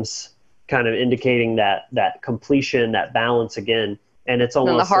beams kind of indicating that completion, that balance again. And it's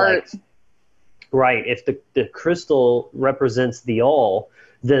almost the heart. Like, right, if the crystal represents the all,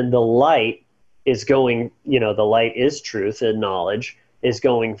 then the light is going, the light is truth and knowledge, is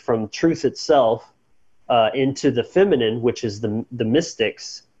going from truth itself into the feminine, which is the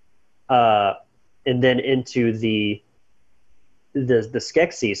mystics, and then into the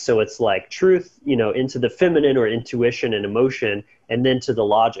Skeksis. So it's like truth, into the feminine, or intuition and emotion, and then to the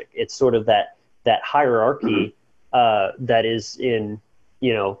logic. It's sort of that hierarchy that is in,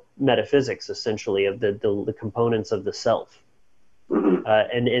 metaphysics, essentially, of the components of the self.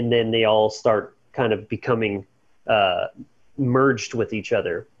 And then they all start kind of becoming merged with each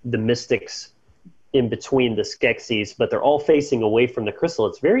other. The mystics in between the Skeksis, but they're all facing away from the crystal.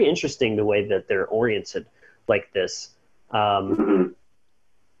 It's very interesting the way that they're oriented like this.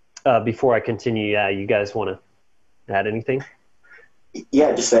 Before I continue, you guys want to add anything?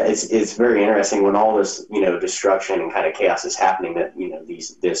 Yeah, just that it's very interesting when all this, destruction and kind of chaos is happening, that,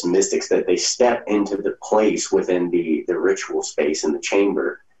 these mystics, that they step into the place within the ritual space in the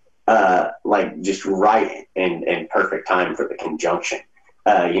chamber, like just right and perfect time for the conjunction.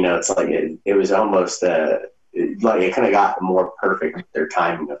 It's like it was almost like it kind of got more perfect, their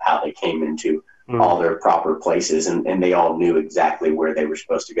timing of how they came into all their proper places, and they all knew exactly where they were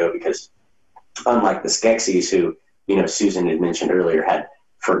supposed to go, because unlike the Skeksis, who, Susan had mentioned earlier, had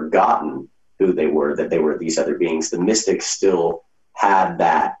forgotten who they were, that they were these other beings, the mystics still had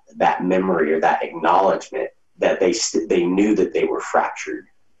that memory, or that acknowledgement that they knew that they were fractured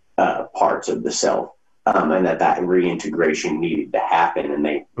parts of the self, and that reintegration needed to happen, and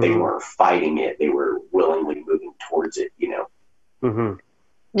they weren't fighting it, they were willingly moving towards it,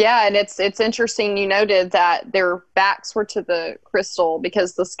 Yeah, and it's interesting you noted that their backs were to the crystal,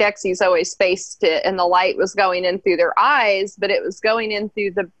 because the Skeksis always faced it, and the light was going in through their eyes, but it was going in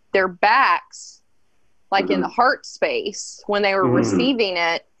through their backs, like in the heart space, when they were receiving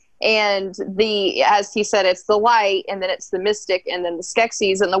it. And as he said, it's the light, and then it's the mystic, and then the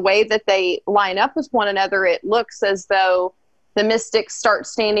Skeksis, and the way that they line up with one another, it looks as though the mystics start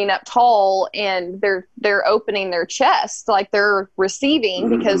standing up tall, and they're opening their chest, like they're receiving,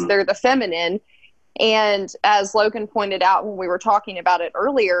 because they're the feminine. And as Logan pointed out when we were talking about it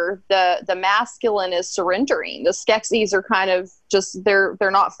earlier, the masculine is surrendering. The Skeksis are kind of just, they're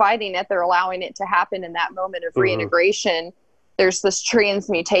not fighting it, they're allowing it to happen in that moment of reintegration. There's this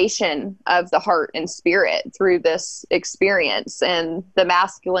transmutation of the heart and spirit through this experience, and the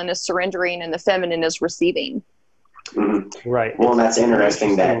masculine is surrendering and the feminine is receiving. Right. Well, that's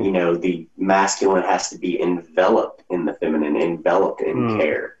interesting that, the masculine has to be enveloped in the feminine, enveloped in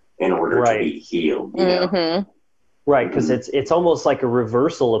care, in order to be healed, Right, because it's almost like a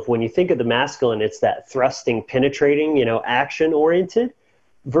reversal of, when you think of the masculine, it's that thrusting, penetrating, action oriented,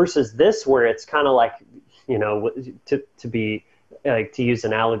 versus this, where it's kind of like, to be like, to use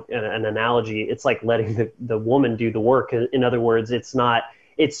an analogy, it's like letting the woman do the work. In other words,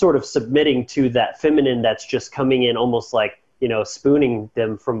 it's sort of submitting to that feminine that's just coming in, almost like, spooning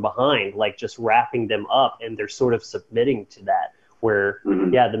them from behind, like just wrapping them up, and they're sort of submitting to that, where,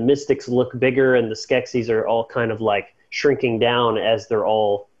 the mystics look bigger, and the Skeksis are all kind of like shrinking down as they're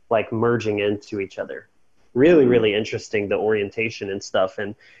all like merging into each other. Really, really interesting, the orientation and stuff.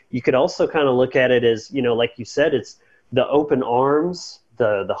 And you could also kind of look at it as, like you said, it's the open arms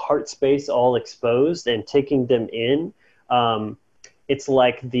the heart space all exposed and taking them in. It's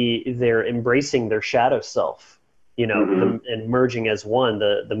like they're embracing their shadow self, and merging as one,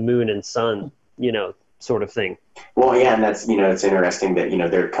 the moon and sun, sort of thing. Well, yeah, and that's, it's interesting that,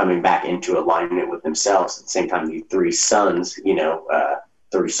 they're coming back into alignment with themselves at the same time. The three sons,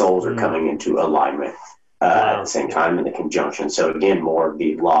 three souls are coming into alignment at the same time in the conjunction. So again, more of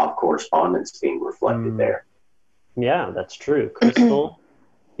the law of correspondence being reflected there. Yeah, that's true. Crystal,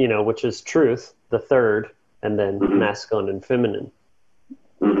 which is truth, the third, and then masculine and feminine.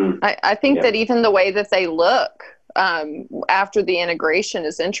 I think that even the way that they look after the integration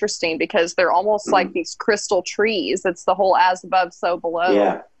is interesting, because they're almost like these crystal trees. It's the whole as above, so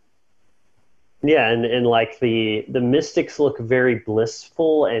below. Yeah, and like the mystics look very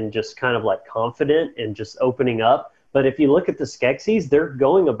blissful and just kind of like confident and just opening up. But if you look at the Skeksis, they're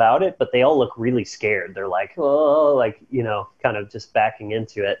going about it, but they all look really scared. They're like, oh, like, kind of just backing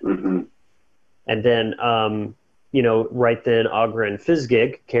into it. And then, right then, Augur and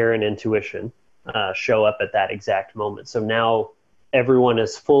Fizgig, care and intuition, show up at that exact moment. So now everyone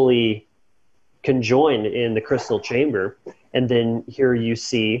is fully conjoined in the crystal chamber. And then here you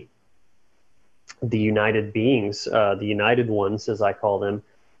see the united beings, the united ones, as I call them,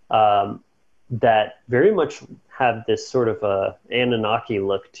 that very much have this sort of a Anunnaki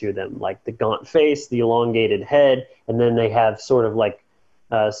look to them, like the gaunt face, the elongated head, and then they have sort of like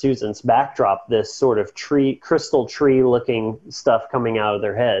Susan's backdrop, this sort of crystal tree looking stuff coming out of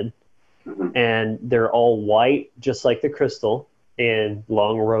their head. And they're all white, just like the crystal, and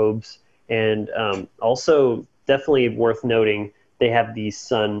long robes. And also, definitely worth noting, they have these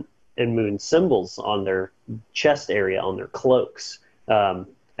sun and moon symbols on their chest area, on their cloaks.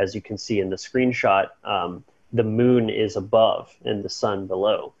 As you can see in the screenshot, the moon is above and the sun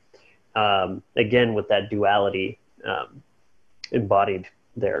below. Again, with that duality embodied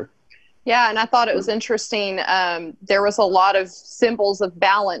there. Yeah, and I thought it was interesting. There was a lot of symbols of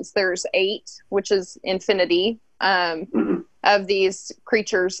balance. There's 8, which is infinity, of these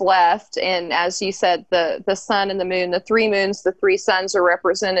creatures left. And as you said, the sun and the moon, the 3 moons, the 3 suns are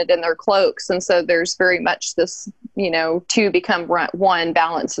represented in their cloaks. And so there's very much this, 2 become 1,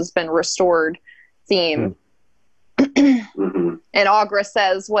 balance has been restored theme. And Augur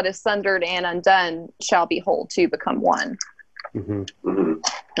says, what is sundered and undone shall be whole, 2 become 1.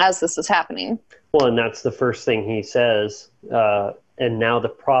 As this is happening. Well, and that's the first thing he says. And now the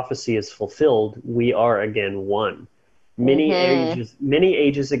prophecy is fulfilled. We are again one. Many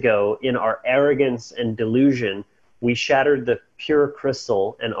ages ago, in our arrogance and delusion, we shattered the pure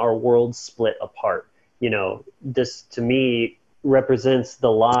crystal and our world split apart. This to me represents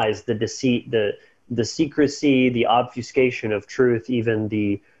the lies, the deceit, the secrecy, the obfuscation of truth, even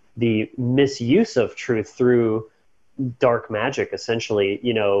the misuse of truth through dark magic, essentially,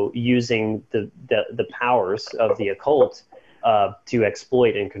 using the powers of the occult to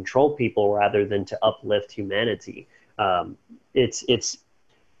exploit and control people rather than to uplift humanity. It's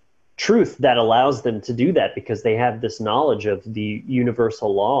truth that allows them to do that, because they have this knowledge of the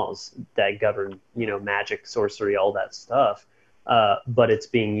universal laws that govern, magic, sorcery, all that stuff. But it's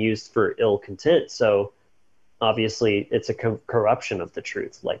being used for ill content. So obviously it's a corruption of the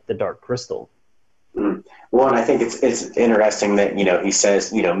truth, like the dark crystal. Well, and I think it's interesting that, he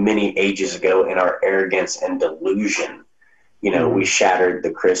says, many ages ago in our arrogance and delusion, we shattered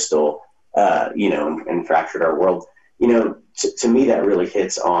the crystal, and fractured our world. To me, that really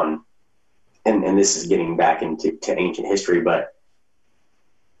hits on, and this is getting back into ancient history, but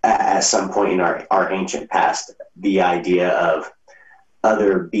at some point in our ancient past, the idea of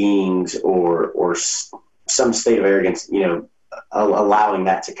other beings or some state of arrogance, allowing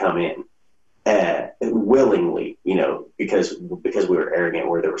that to come in willingly, because we were arrogant,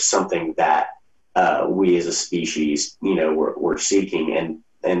 where there was something that we as a species, were seeking,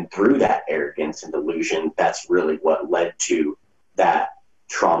 and through that arrogance and delusion, that's really what led to that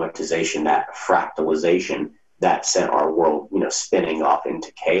traumatization, that fractalization that sent our world, spinning off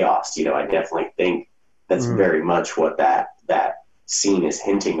into chaos. I definitely think that's very much what that scene is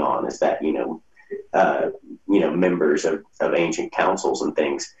hinting on, is that, members of ancient councils and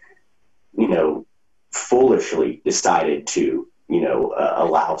things, foolishly decided to,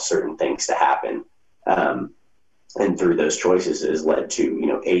 allow certain things to happen. And through those choices has led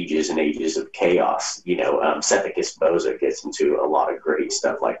to, ages and ages of chaos. Sethicus Boza gets into a lot of great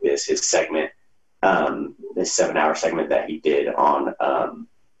stuff like this. His segment, this 7-hour segment that he did on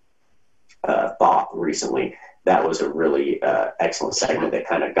Thought recently, that was a really excellent segment that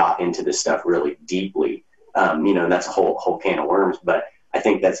kind of got into this stuff really deeply. And that's a whole can of worms, but I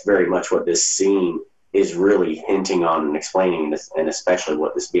think that's very much what this scene is really hinting on and explaining this, and especially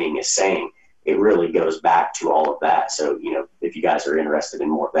what this being is saying. It really goes back to all of that. So, if you guys are interested in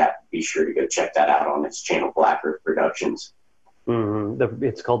more of that, be sure to go check that out on its channel, Black Earth Productions. Mm-hmm.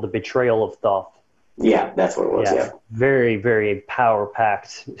 It's called The Betrayal of Thoth. Yeah, that's what it was. Yeah. Very, very power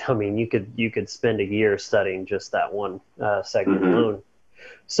packed. I mean, you could spend a year studying just that one segment alone.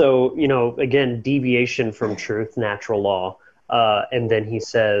 So, again, deviation from truth, natural law. And then he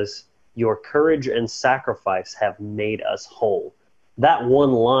says, your courage and sacrifice have made us whole. That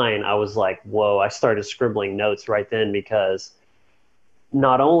one line, I was like, whoa, I started scribbling notes right then, because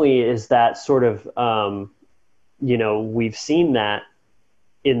not only is that sort of, we've seen that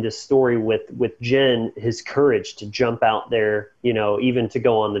in this story with Jen, his courage to jump out there, even to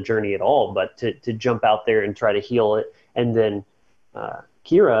go on the journey at all, but to jump out there and try to heal it. And then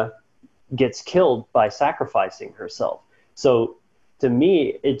Kira gets killed by sacrificing herself. So to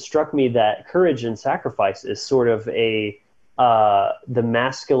me, it struck me that courage and sacrifice is sort of the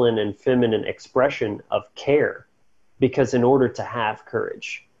masculine and feminine expression of care, because in order to have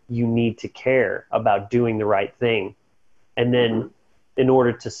courage, you need to care about doing the right thing. And then in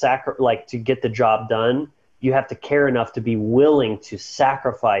order to to get the job done, you have to care enough to be willing to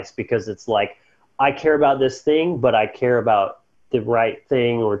sacrifice, because it's like, I care about this thing, but I care about the right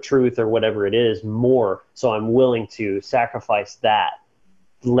thing or truth or whatever it is more. So I'm willing to sacrifice that,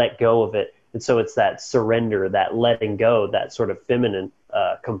 let go of it. And so it's that surrender, that letting go, that sort of feminine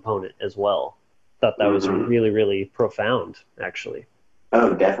component as well. Thought that was really, really profound, actually.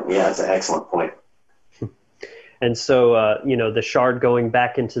 Oh, definitely. Yeah, that's an excellent point. And so, the shard going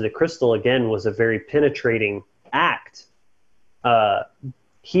back into the crystal again was a very penetrating act,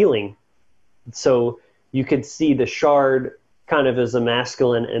 healing. So you could see the shard kind of as a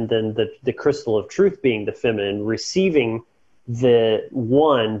masculine, and then the crystal of truth being the feminine, receiving the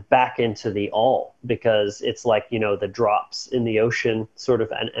one back into the all, because it's like, the drops in the ocean, sort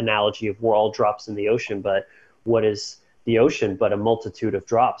of an analogy of we're all drops in the ocean, but what is the ocean but a multitude of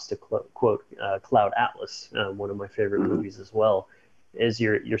drops, to quote Cloud Atlas, one of my favorite movies as well, is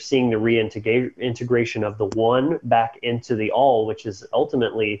you're seeing the reintegration of the one back into the all, which is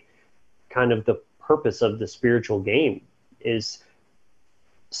ultimately kind of the purpose of the spiritual game, is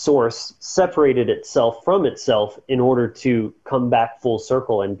Source separated itself from itself in order to come back full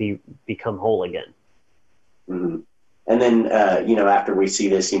circle and become whole again. And then, after we see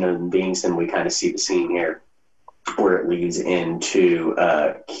this, in beings, then we kind of see the scene here where it leads into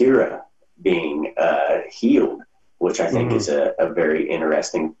Kira being healed, which I think is a very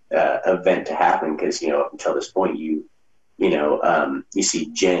interesting event to happen, because, up until this point, you see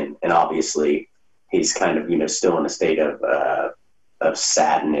Jen, and obviously he's kind of, still in a state of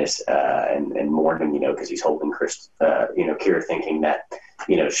sadness and mourning, because he's holding Kira, thinking that,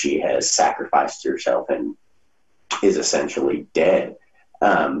 she has sacrificed herself and is essentially dead.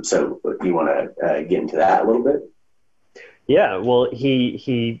 So you want to get into that a little bit? Yeah, well,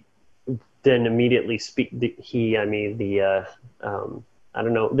 he then immediately I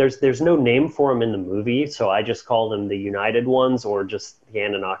don't know. There's no name for them in the movie, so I just call them the United Ones, or just the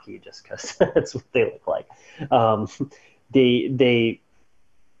Anunnaki, just because that's what they look like. He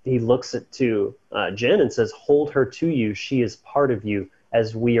looks to Jen and says, "Hold her to you. She is part of you,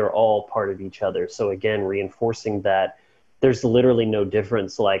 as we are all part of each other." So again, reinforcing that there's literally no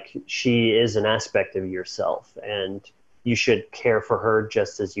difference. Like, she is an aspect of yourself, and you should care for her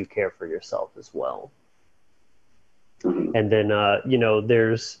just as you care for yourself as well. And then,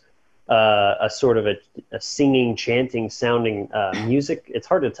 there's a sort of a singing, chanting, sounding music. It's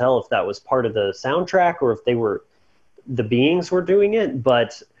hard to tell if that was part of the soundtrack or if the beings were doing it,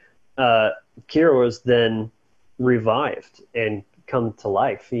 but Kira was then revived and come to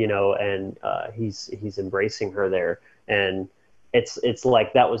life, and he's embracing her there. And it's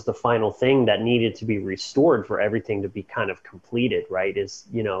like that was the final thing that needed to be restored for everything to be kind of completed, right? Is,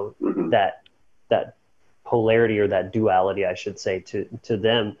 that polarity, or that duality, I should say, to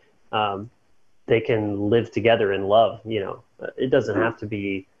them. They can live together in love. It doesn't have to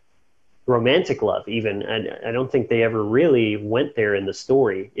be romantic love even, and I don't think they ever really went there in the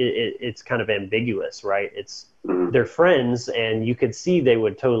story. It's kind of ambiguous, right? It's they're friends, and you could see they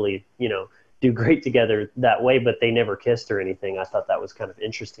would totally do great together that way, but they never kissed or anything. I thought that was kind of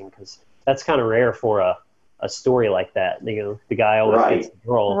interesting, because that's kind of rare for a story like that. The guy always gets the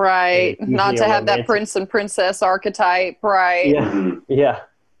girl, right? Not to have that prince and princess archetype, right?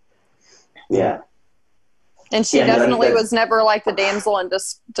 Yeah. And she definitely was never like the damsel in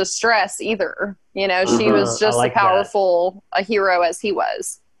distress either. She was just as powerful a hero as he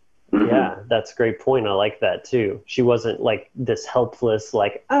was. Yeah, that's a great point. I like that too. She wasn't like this helpless,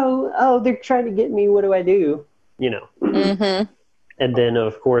 like, oh, they're trying to get me. What do I do? You know. Mm-hmm. And then,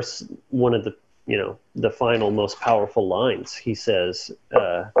 of course, one of the, the final most powerful lines he says,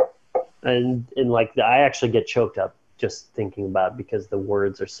 and like I actually get choked up just thinking about it because the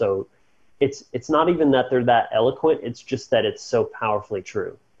words are so. It's not even that they're that eloquent. It's just that it's so powerfully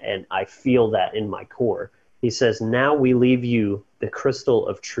true, and I feel that in my core. He says, "Now we leave you the crystal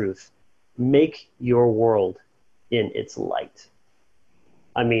of truth. Make your world in its light."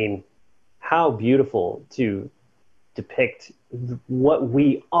 I mean, how beautiful to depict what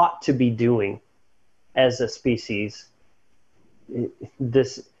we ought to be doing as a species.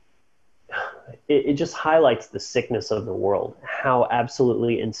 This it just highlights the sickness of the world, how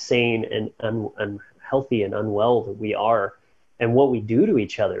absolutely insane and unhealthy and unwell that we are, and what we do to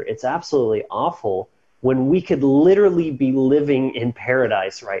each other. It's absolutely awful when we could literally be living in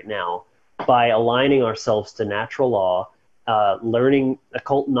paradise right now by aligning ourselves to natural law, learning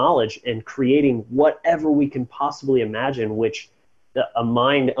occult knowledge, and creating whatever we can possibly imagine, which a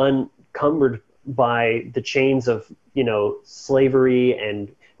mind uncumbered by the chains of, slavery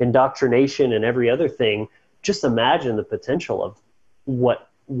and indoctrination and every other thing. Just imagine the potential of what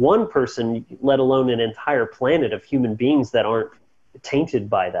one person, let alone an entire planet of human beings that aren't tainted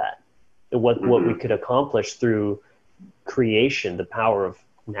by that, what we could accomplish through creation, the power of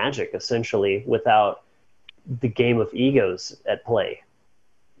magic, essentially, without the game of egos at play.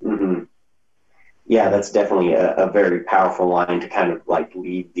 Mm-hmm. Yeah, that's definitely a very powerful line to kind of like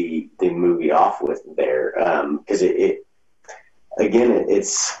lead the movie off with there, because it again,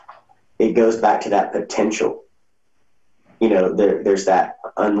 it goes back to that potential. There's that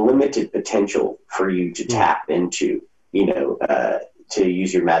unlimited potential for you to tap into, to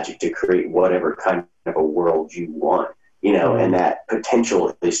use your magic to create whatever kind of a world you want, and that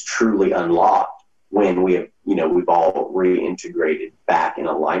potential is truly unlocked when we have, we've all reintegrated back in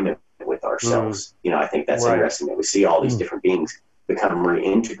alignment with ourselves. I think that's interesting that we see all these different beings become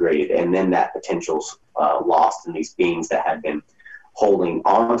reintegrated, and then that potential's lost, and these beings that had been holding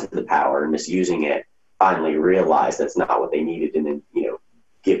on to the power and misusing it finally realize that's not what they needed, and then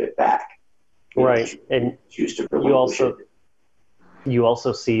give it back. And choose to you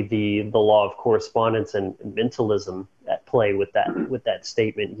also see the law of correspondence and mentalism at play with that with that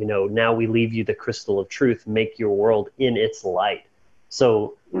statement. Now we leave you the crystal of truth. Make your world in its light.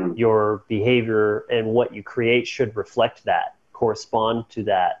 So your behavior and what you create should reflect that, correspond to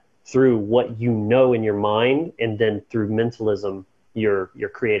that through what you know in your mind, and then through mentalism, you're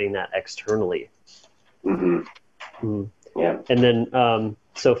creating that externally. Yeah. And then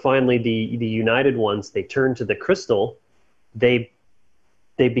so finally, the united ones, they turn to the crystal. They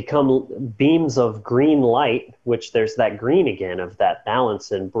become beams of green light, which there's that green again of that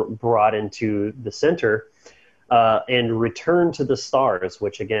balance and brought into the center, and return to the stars,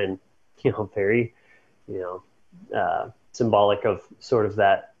 which again, very, symbolic of sort of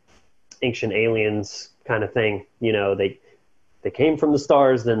that ancient aliens kind of thing. They came from the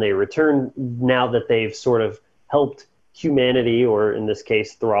stars, then they return now that they've sort of helped humanity, or in this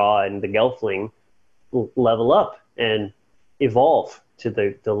case, Thra and the Gelfling, level up and evolve to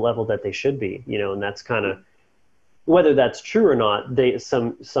the level that they should be, and that's kind of, whether that's true or not,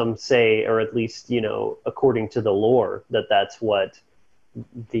 some say, or at least, according to the lore, that's what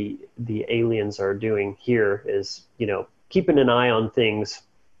the aliens are doing here is, keeping an eye on things,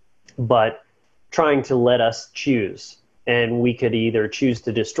 but trying to let us choose. And we could either choose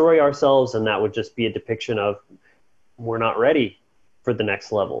to destroy ourselves, and that would just be a depiction of we're not ready for the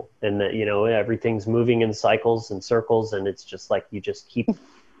next level, and that everything's moving in cycles and circles, and it's just like you just keep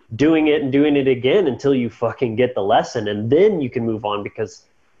doing it and doing it again until you fucking get the lesson, and then you can move on, because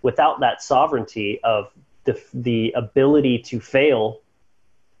without that sovereignty of the ability to fail,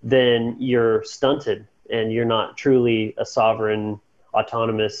 then you're stunted and you're not truly a sovereign,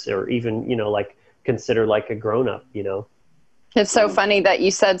 autonomous, or even like considered like a grown-up. It's so funny that you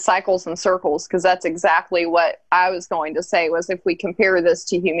said cycles and circles, because that's exactly what I was going to say, was if we compare this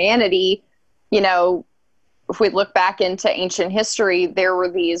to humanity, if we look back into ancient history, there were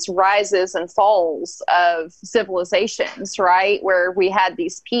these rises and falls of civilizations, right? Where we had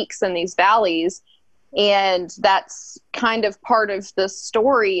these peaks and these valleys. And that's kind of part of the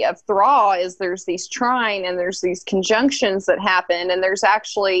story of Thra, is there's these trine and there's these conjunctions that happen. And there's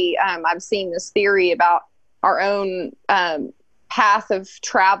actually, I've seen this theory about our own path of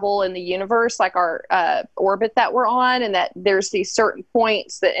travel in the universe, like our orbit that we're on, and that there's these certain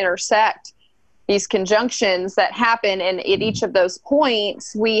points that intersect these conjunctions that happen. And at each of those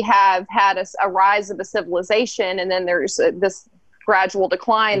points, we have had a rise of a civilization. And then there's this gradual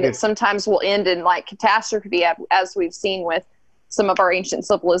decline that sometimes will end in like catastrophe, as we've seen with some of our ancient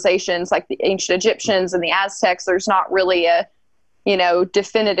civilizations, like the ancient Egyptians and the Aztecs. There's not really a,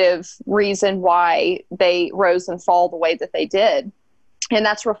 definitive reason why they rose and fall the way that they did. And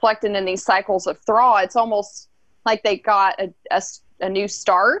that's reflected in these cycles of Thra. It's almost like they got a new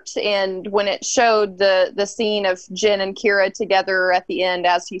start. And when it showed the scene of Jin and Kira together at the end,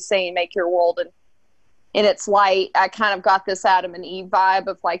 as he's saying, make your world in its light, I kind of got this Adam and Eve vibe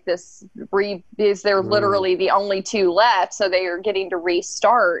of like this, is they're literally the only two left. So they are getting to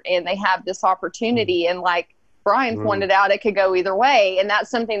restart and they have this opportunity. And like Brian pointed out, it could go either way. And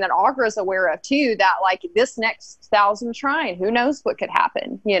that's something that Agra is aware of too, that like this next 1,000 shrine, who knows what could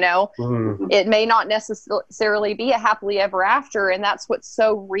happen, It may not necessarily be a happily ever after. And that's what's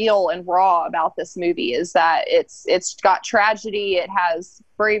so real and raw about this movie, is that it's got tragedy, it has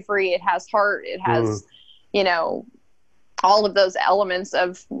bravery, it has heart, it has, all of those elements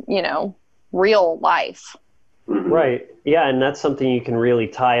of, real life. Right. Yeah. And that's something you can really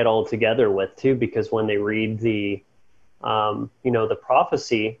tie it all together with too, because when they read the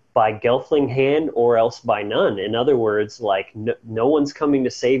prophecy, by Gelfling hand or else by none. In other words, like no one's coming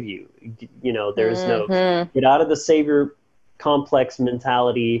to save you. There's no get out of the savior complex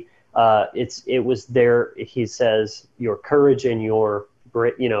mentality. It was there. He says your courage and your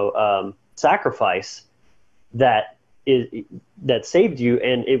sacrifice that saved you,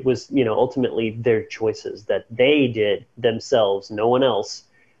 and it was ultimately their choices that they did themselves, no one else,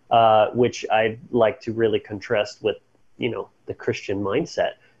 which I'd like to really contrast with the Christian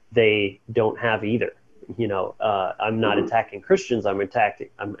mindset. They don't have either. I'm not attacking Christians. I'm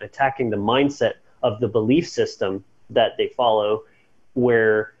attacking the mindset of the belief system that they follow,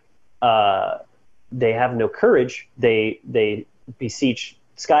 where they have no courage. They beseech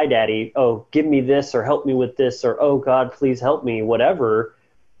Sky Daddy, oh, give me this or help me with this, or oh God, please help me, whatever.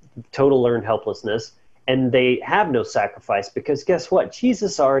 Total learned helplessness. And they have no sacrifice, because guess what?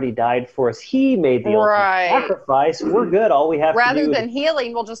 Jesus already died for us. He made the ultimate sacrifice. We're good. All we have to do rather than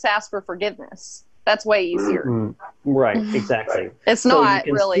healing, we'll just ask for forgiveness. That's way easier. Right, exactly. It's not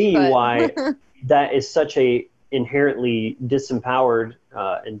you can really. See why that is such a inherently disempowered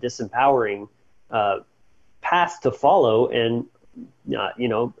and disempowering path to follow. And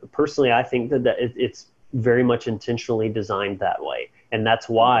personally, I think that it's very much intentionally designed that way. And that's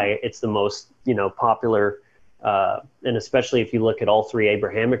why it's the most, popular, and especially if you look at all three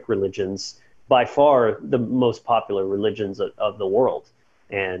Abrahamic religions, by far the most popular religions of the world.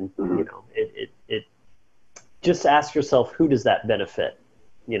 And, it just ask yourself, who does that benefit?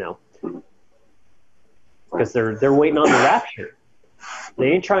 Because they're waiting on the rapture.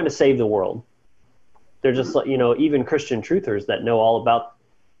 They ain't trying to save the world. They're just like, even Christian truthers that know all about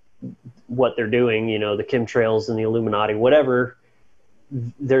what they're doing, the chemtrails and the Illuminati, whatever.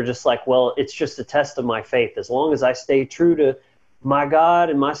 They're just like, well, it's just a test of my faith. As long as I stay true to my God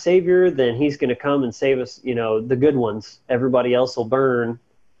and my Savior, then he's going to come and save us, the good ones. Everybody else will burn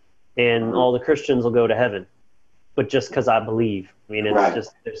and all the Christians will go to heaven. But just because I believe, it's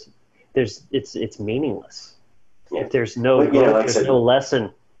just, it's meaningless. Yeah. If there's no growth, there's no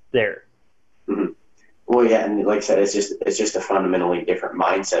lesson there. Well, yeah, and like I said, it's just a fundamentally different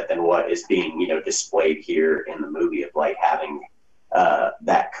mindset than what is being, displayed here in the movie, of like having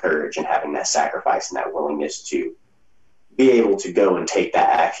that courage and having that sacrifice and that willingness to be able to go and take that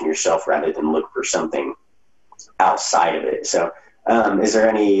action yourself rather than look for something outside of it. So is there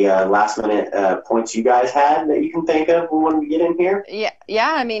any last minute points you guys had that you can think of when we get in here? Yeah.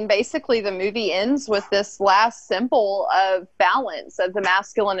 Basically the movie ends with this last symbol of balance of the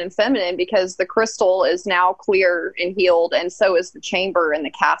masculine and feminine, because the crystal is now clear and healed, and so is the chamber and the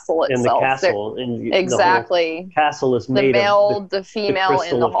castle itself. And the castle. Exactly. The castle is made the male, of the female,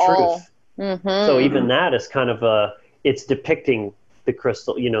 and the all. So even that is kind of it's depicting the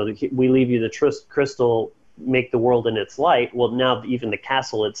crystal. We leave you the crystal, make the world in its light. Well, now even the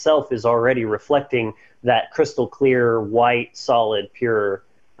castle itself is already reflecting that crystal clear, white, solid, pure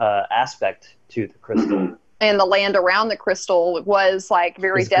aspect to the crystal. And the land around the crystal was like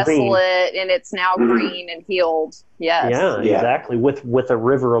very desolate, and it's now green and healed. Yes. Yeah, exactly. With a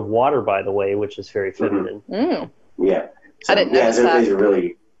river of water, by the way, which is very feminine. Yeah. So, I didn't notice that. It's a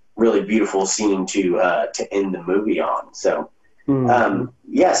really, really beautiful scene to end the movie on. So. So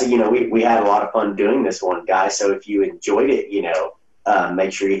we had a lot of fun doing this one, guys. So if you enjoyed it,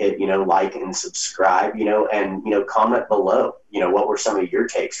 make sure you hit like and subscribe, and comment below, what were some of your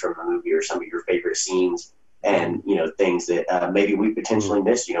takes from the movie, or some of your favorite scenes, and things that maybe we potentially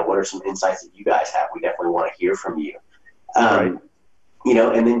missed. What are some insights that you guys have? We definitely want to hear from you. Right.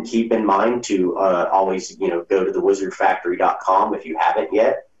 And then keep in mind to always, go to thewizardfactory.com if you haven't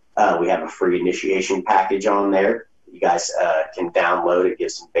yet. We have a free initiation package on there. You guys can download it,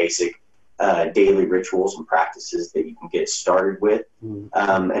 get some basic daily rituals and practices that you can get started with.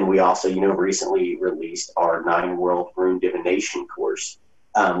 And we also, recently released our 9-world rune divination course,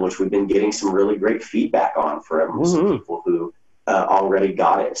 which we've been getting some really great feedback on from some people who already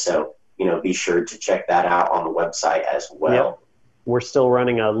got it. So, be sure to check that out on the website as well. Yep. We're still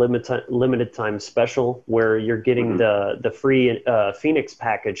running a limited time special where you're getting the free Phoenix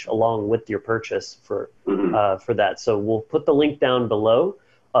package along with your purchase for that. So we'll put the link down below.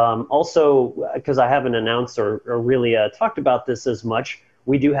 Also, because I haven't announced or really talked about this as much,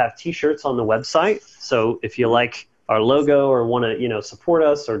 we do have T-shirts on the website. So if you like our logo or want to support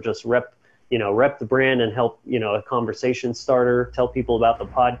us or just rep the brand and help a conversation starter, tell people about the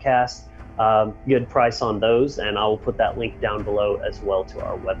podcast. Good price on those, and I will put that link down below as well to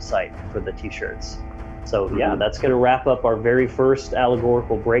our website for the T-shirts. So yeah, that's going to wrap up our very first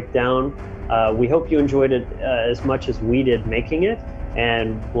allegorical breakdown. We hope you enjoyed it as much as we did making it,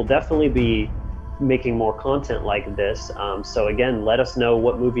 and we'll definitely be making more content like this. So again, let us know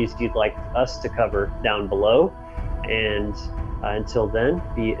what movies you'd like us to cover down below, and until then,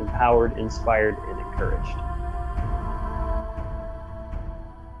 be empowered, inspired, and encouraged.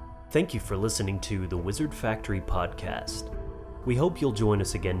 Thank you for listening to the Wizard Factory podcast. We hope you'll join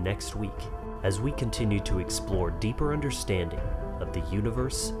us again next week as we continue to explore deeper understanding of the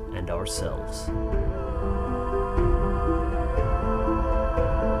universe and ourselves.